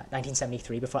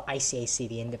 1973, before ICAC,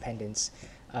 the independence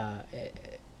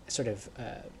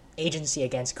agency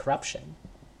against corruption.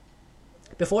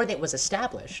 Before that was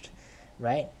established,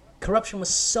 right, corruption was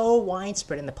so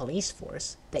widespread in the police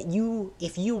force that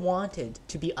if you wanted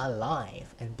to be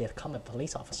alive and become a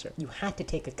police officer, you had to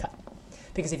take a cut.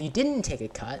 Because if you didn't take a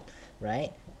cut,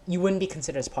 right, you wouldn't be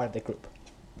considered as part of the group.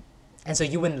 And so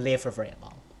you wouldn't live for very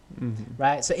long,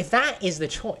 right? So if that is the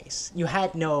choice, you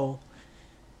have no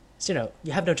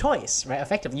choice, right?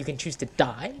 Effectively, you can choose to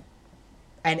die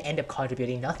and end up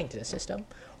contributing nothing to the system,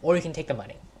 or you can take the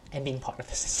money and being part of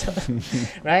the system,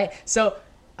 right? So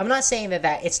I'm not saying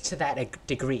that it's to that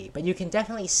degree, but you can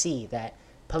definitely see that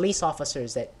police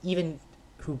officers that even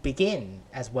who begin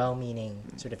as well-meaning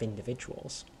sort of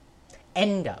individuals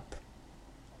end up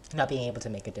not being able to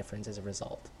make a difference as a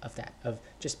result of that, of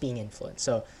just being influenced.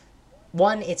 So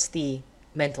one, it's the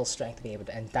mental strength to be able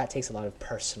to, and that takes a lot of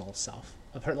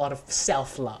a lot of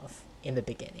self-love in the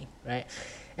beginning, right?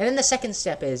 And then the second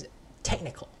step is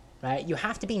technical, right? You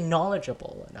have to be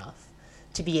knowledgeable enough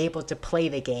to be able to play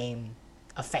the game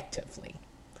effectively,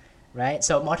 right?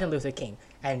 So Martin Luther King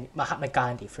and Mahatma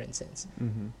Gandhi, for instance.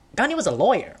 Gandhi was a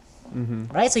lawyer,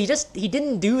 right? So he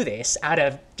didn't do this out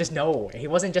of just nowhere. He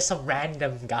wasn't just some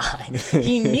random guy.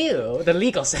 He knew the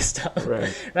legal system,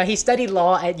 right? He studied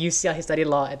law at UCL. He studied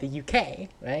law at the UK,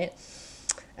 right?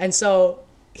 And so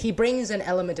he brings an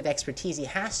element of expertise. He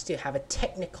has to have a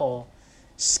technical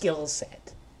skill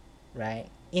set, right,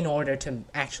 in order to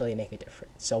actually make a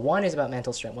difference. So one is about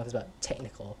mental strength, one is about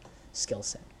technical skill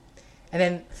set. And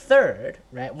then third,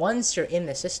 right, once you're in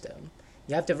the system,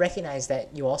 you have to recognize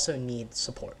that you also need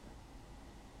support.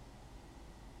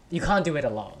 You can't do it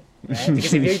alone, right?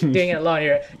 Because if you're doing it alone,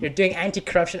 you're doing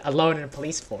anti-corruption alone in a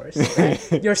police force,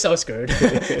 right? You're so screwed,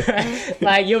 right?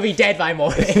 Like, you'll be dead by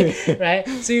morning, right?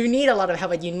 So you need a lot of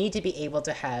help, but you need to be able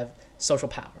to have social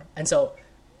power. And so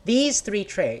these three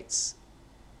traits,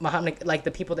 like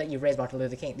the people that you raised, Martin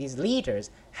Luther King, these leaders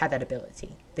had that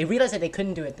ability. They realized that they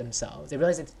couldn't do it themselves. They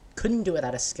realized they couldn't do it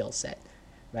without a skill set,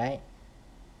 right?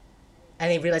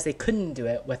 And they realized they couldn't do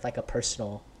it with like a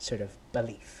personal sort of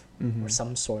belief or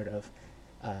some sort of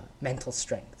mental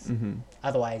strength.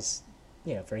 Otherwise,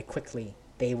 very quickly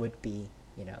they would be,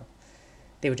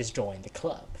 they would just join the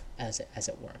club, as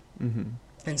it were.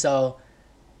 And so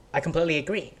I completely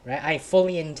agree, right? I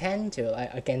fully intend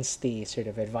to, against the sort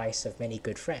of advice of many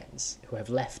good friends who have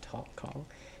left Hong Kong,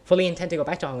 fully intend to go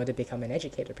back to Hong Kong to become an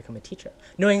educator, become a teacher,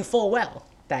 knowing full well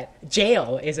that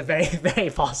jail is a very, very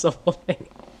possible thing,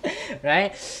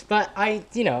 right? But I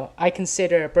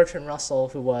consider Bertrand Russell,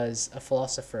 who was a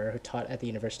philosopher who taught at the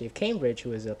University of Cambridge,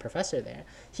 who was a professor there.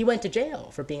 He went to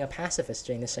jail for being a pacifist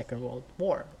during the Second World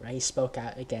War, right? He spoke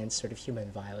out against sort of human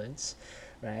violence,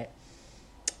 right?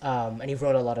 And he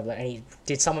wrote a lot and he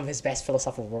did some of his best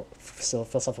philosophical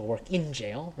work in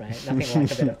jail, right? Nothing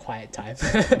like a bit of quiet time,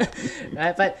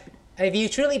 right? But if you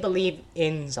truly believe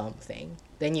in something,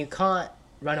 then you can't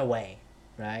run away,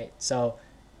 right? So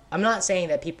I'm not saying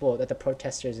that the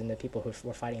protesters and the people who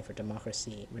were fighting for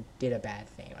democracy did a bad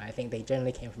thing, right? I think they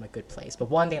generally came from a good place. But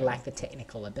one, they lacked the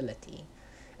technical ability,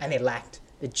 and they lacked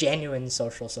the genuine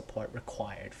social support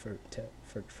required for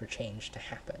change to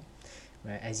happen.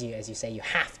 Right? As you say, you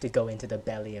have to go into the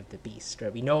belly of the beast.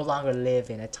 Right? We no longer live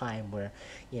in a time where,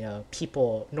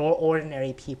 people, nor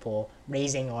ordinary people,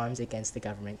 raising arms against the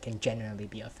government can generally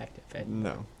be effective. And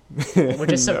no. We're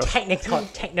just so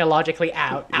technologically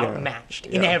outmatched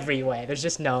in every way. There's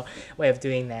just no way of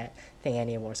doing that thing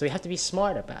anymore. So we have to be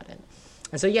smart about it.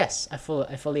 And so yes, I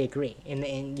fully agree.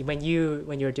 When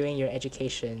you're doing your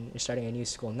education, you're starting a new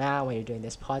school now. When you're doing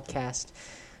this podcast,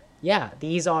 yeah,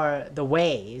 these are the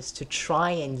ways to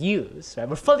try and use, right?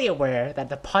 We're fully aware that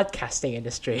the podcasting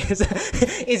industry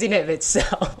is in of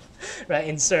itself, right,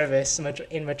 in service,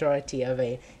 in majority of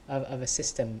a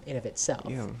system in of itself.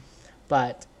 Yeah.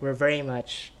 But we're very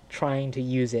much trying to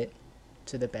use it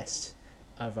to the best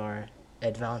of our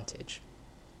advantage.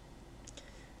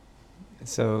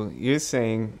 So you're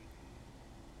saying,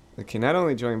 okay, not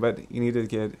only join, but you need to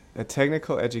get a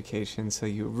technical education so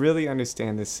you really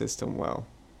understand this system well,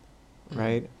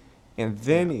 right? And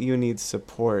then you need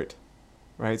support,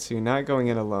 right? So you're not going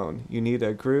in alone. You need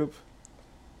a group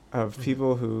of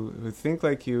people who think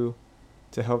like you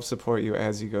to help support you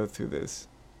as you go through this.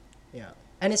 Yeah.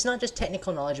 And it's not just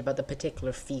technical knowledge about the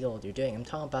particular field you're doing. I'm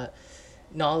talking about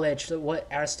knowledge, what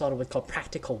Aristotle would call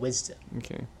practical wisdom.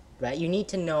 Okay. Right? You need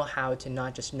to know how to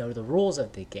not just know the rules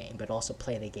of the game, but also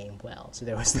play the game well. So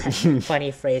there was that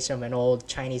funny phrase from an old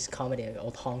Chinese comedy, an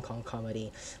old Hong Kong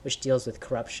comedy, which deals with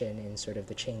corruption in sort of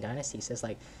the Qing dynasty. It says,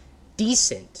 like,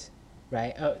 decent,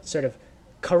 right? Sort of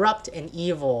corrupt and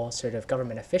evil sort of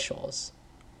government officials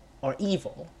are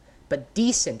evil, but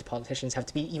decent politicians have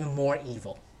to be even more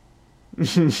evil.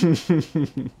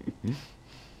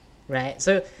 Right?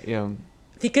 So, Yeah.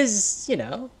 because, you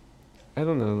know, I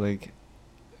don't know, like,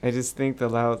 I just think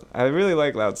I really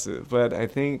like Lao Tzu, but I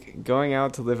think going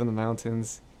out to live in the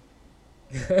mountains,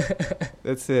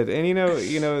 that's it. And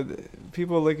you know,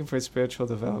 people looking for spiritual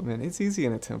development, it's easy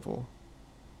in a temple.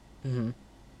 mm-hmm.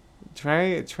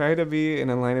 Try to be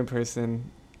an enlightened person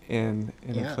in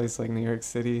Yeah. a place like New York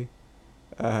City,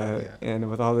 and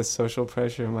with all this social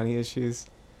pressure and money issues.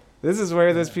 This is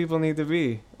where those people need to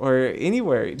be, or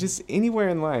anywhere, just anywhere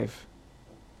in life.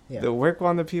 Yeah. Work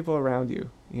on the people around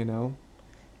you, you know?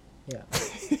 Yeah.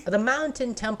 The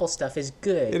mountain temple stuff is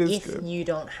good if good. you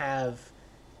don't have,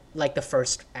 like, the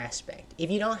first aspect. If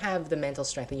you don't have the mental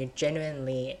strength and you're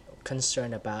genuinely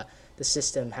concerned about the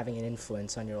system having an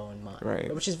influence on your own mind.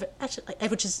 Right. Which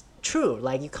is true.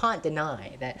 Like, you can't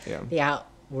deny that the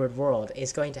outward world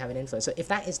is going to have an influence. So if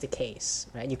that is the case,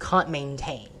 right, you can't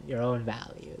maintain your own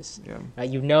values. Yeah. Right?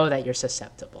 You know that you're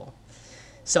susceptible.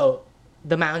 So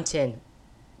the mountain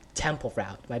temple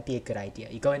route might be a good idea.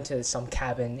 You go into some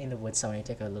cabin in the woods somewhere and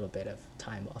take a little bit of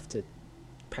time off to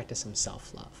practice some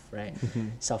self-love, right?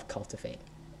 Self-cultivate.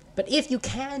 But if you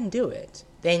can do it,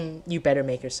 then you better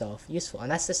make yourself useful. And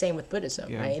that's the same with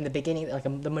Buddhism, right? In the beginning, like,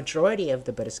 the majority of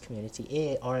the Buddhist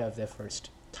community are of the first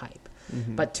type.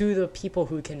 But to the people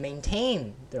who can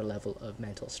maintain their level of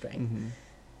mental strength,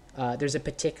 there's a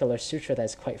particular sutra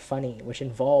that's quite funny, which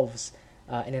involves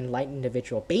an enlightened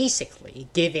individual basically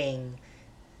giving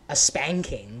a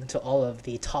spanking to all of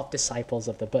the top disciples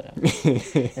of the Buddha.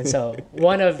 And so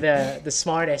one of the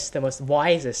smartest, the most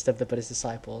wisest of the Buddhist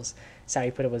disciples,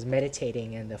 Sariputta, was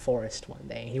meditating in the forest one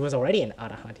day. He was already an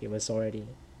arahant. He was already,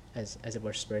 as it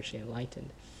were, spiritually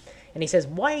enlightened. And he says,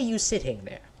 "Why are you sitting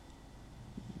there?"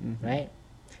 Right?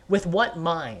 "With what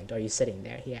mind are you sitting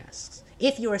there?" he asks.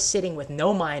 "If you are sitting with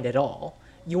no mind at all,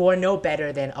 you are no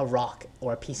better than a rock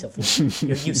or a piece of wood.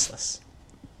 You're useless."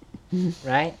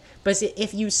 Right? But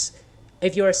if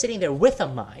you are sitting there with a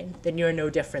mind, then you're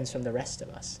no different from the rest of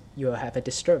us. You have a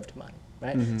disturbed mind,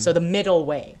 right? So the middle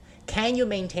way. Can you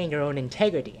maintain your own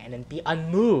integrity and be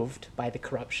unmoved by the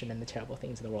corruption and the terrible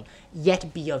things in the world,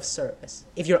 yet be of service?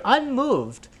 If you're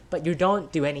unmoved, but you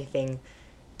don't do anything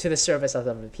to the service of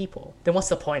other people, then what's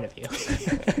the point of you?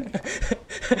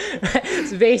 Right?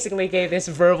 So basically gave this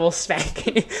verbal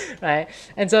spanking, right?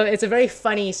 And so it's a very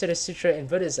funny sort of sutra in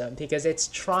Buddhism because it's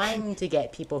trying to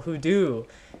get people who do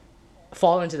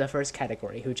fall into the first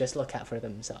category, who just look out for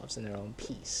themselves and their own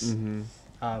peace,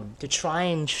 to try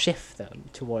and shift them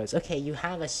towards, okay, you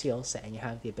have a skill set and you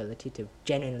have the ability to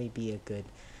genuinely be a good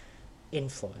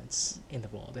influence in the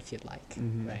world if you'd like,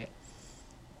 right?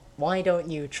 Why don't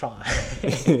you try?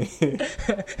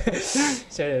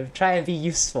 Sort of try and be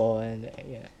useful, and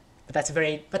but that's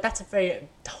a very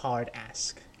hard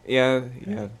ask. Yeah.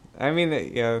 I mean,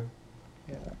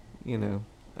 you know,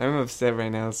 I'm upset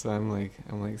right now, so I'm like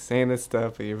saying this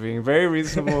stuff, but you're being very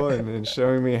reasonable and then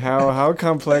showing me how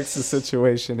complex the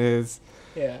situation is.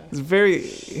 Yeah. It's very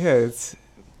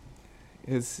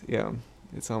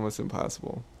it's almost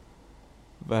impossible.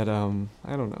 But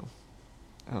I don't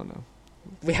know.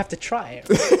 We have to try.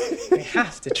 We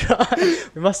have to try.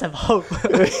 We must have hope.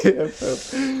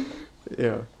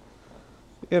 Yeah.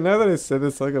 Yeah, now that I said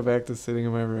this, I'll go back to sitting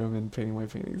in my room and painting my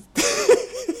paintings.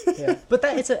 Yeah. But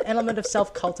that it's an element of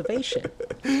self-cultivation.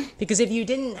 Because if you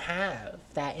didn't have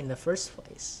that in the first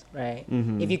place, right?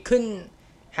 If you couldn't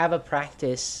have a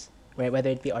practice, right,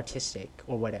 whether it be artistic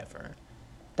or whatever,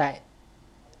 that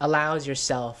allows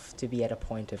yourself to be at a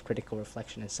point of critical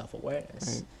reflection and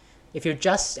self-awareness, If you're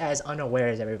just as unaware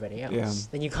as everybody else, Yeah.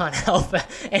 then you can't help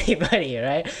anybody,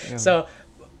 right? Yeah. So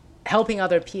helping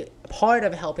other people, part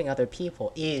of helping other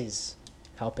people is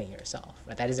helping yourself,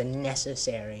 right? That is a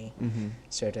necessary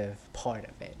sort of part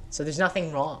of it. So there's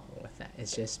nothing wrong with that.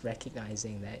 It's just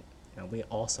recognizing that, you know, we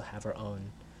also have our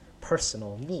own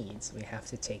personal needs. We have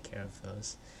to take care of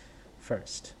those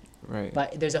first. Right.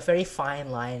 But there's a very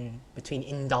fine line between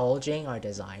indulging our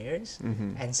desires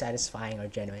and satisfying our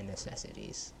genuine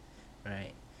necessities,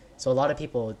 right? So a lot of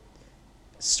people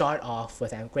start off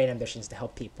with great ambitions to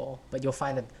help people, but you'll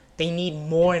find that they need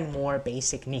more and more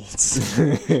basic needs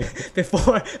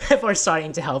before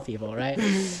starting to help people, right?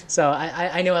 So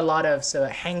I know a lot of, so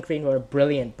Hank Green wrote a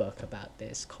brilliant book about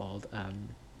this called,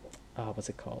 what's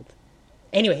it called?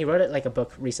 Anyway, he wrote it like a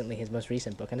book recently, his most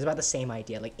recent book, and it's about the same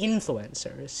idea, like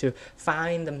influencers who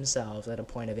find themselves at a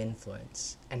point of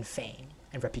influence and fame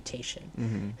and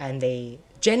reputation, and they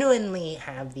genuinely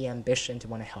have the ambition to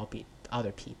want to help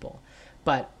other people,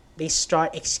 but they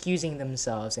start excusing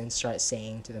themselves and start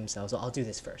saying to themselves, well, I'll do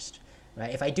this first,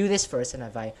 right? If I do this first and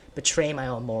if I betray my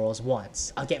own morals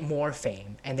once, I'll get more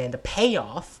fame, and then the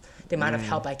payoff, the amount of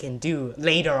help I can do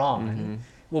later on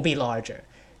will be larger.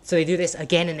 So they do this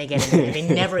again and again and again.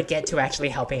 They never get to actually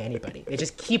helping anybody. They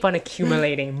just keep on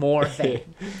accumulating more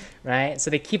fame, right?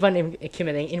 So they keep on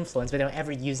accumulating influence, but they don't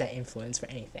ever use that influence for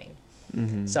anything.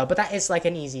 So, but that is like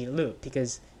an easy loop,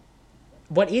 because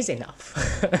what is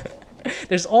enough?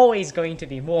 There's always going to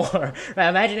be more, right?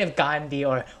 Imagine if Gandhi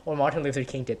or Martin Luther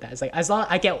King did that. It's like, as long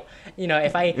I get, you know,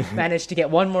 if I manage to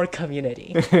get one more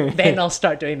community, then I'll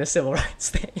start doing the civil rights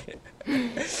thing.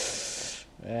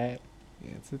 Right?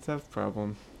 Yeah, it's a tough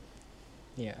problem.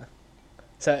 Yeah.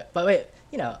 So, but wait,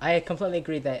 you know, I completely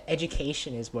agree that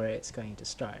education is where it's going to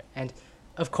start. And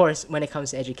of course, when it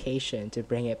comes to education, to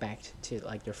bring it back to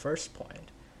like your first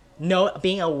point,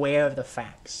 being aware of the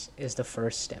facts is the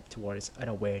first step towards an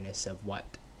awareness of what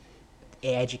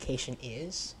education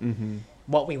is,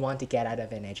 what we want to get out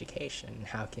of an education, and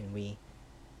how can we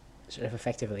sort of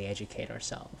effectively educate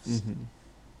ourselves.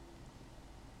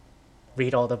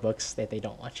 Read all the books that they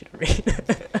don't want you to read.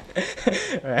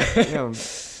 Right? Yeah,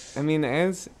 I mean,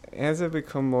 as I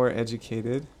become more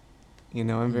educated, you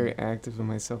know, I'm very active in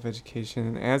my self-education,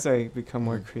 and as I become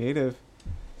more creative,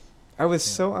 I was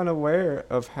so unaware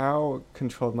of how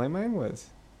controlled my mind was.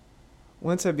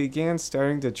 Once I began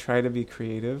starting to try to be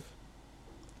creative,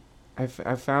 I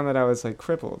found that I was like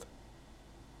crippled.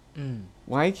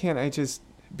 Why can't I just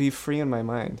be free in my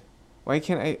mind? Why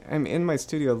can't I'm in my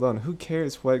studio alone. Who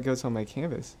cares what goes on my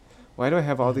canvas? Why do I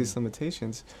have all these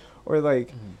limitations? Or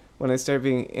like when I start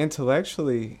being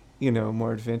intellectually, you know,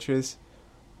 more adventurous,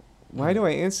 why do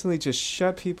I instantly just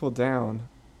shut people down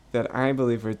that I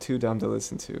believe are too dumb to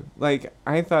listen to? Like,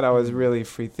 I thought I was really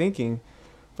free thinking,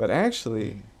 but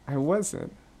actually I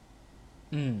wasn't.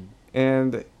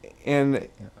 And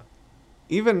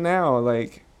even now,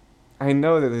 like, I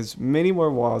know that there's many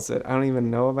more walls that I don't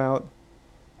even know about.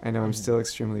 I know I'm still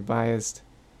extremely biased,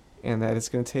 and that it's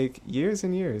going to take years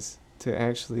and years to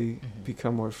actually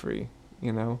become more free,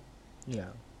 you know? Yeah.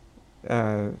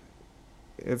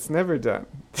 It's never done.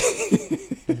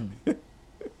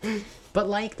 But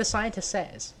like the scientist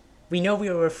says, we know we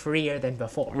were freer than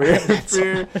before. We're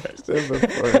freer than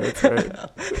before, that's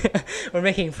right. We're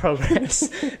making progress.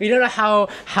 We don't know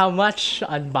how much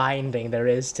unbinding there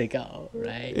is to go,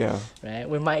 right? Yeah. Right?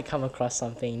 We might come across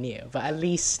something new, but at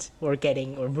least we're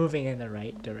moving in the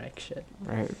right direction.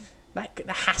 Right. That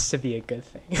has to be a good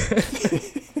thing.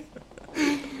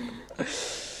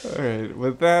 All right.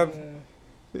 With that,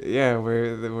 yeah,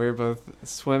 we're both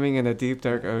swimming in a deep,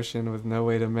 dark ocean with no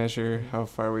way to measure how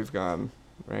far we've gone,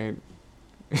 right?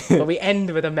 But we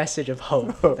end with a message of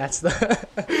hope. That's the...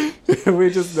 We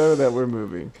just know that we're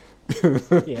moving.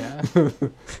 Yeah. All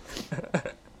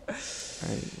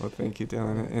right. Well, thank you,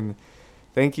 Dylan. And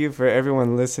thank you for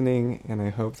everyone listening, and I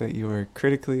hope that you are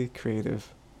critically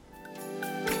creative.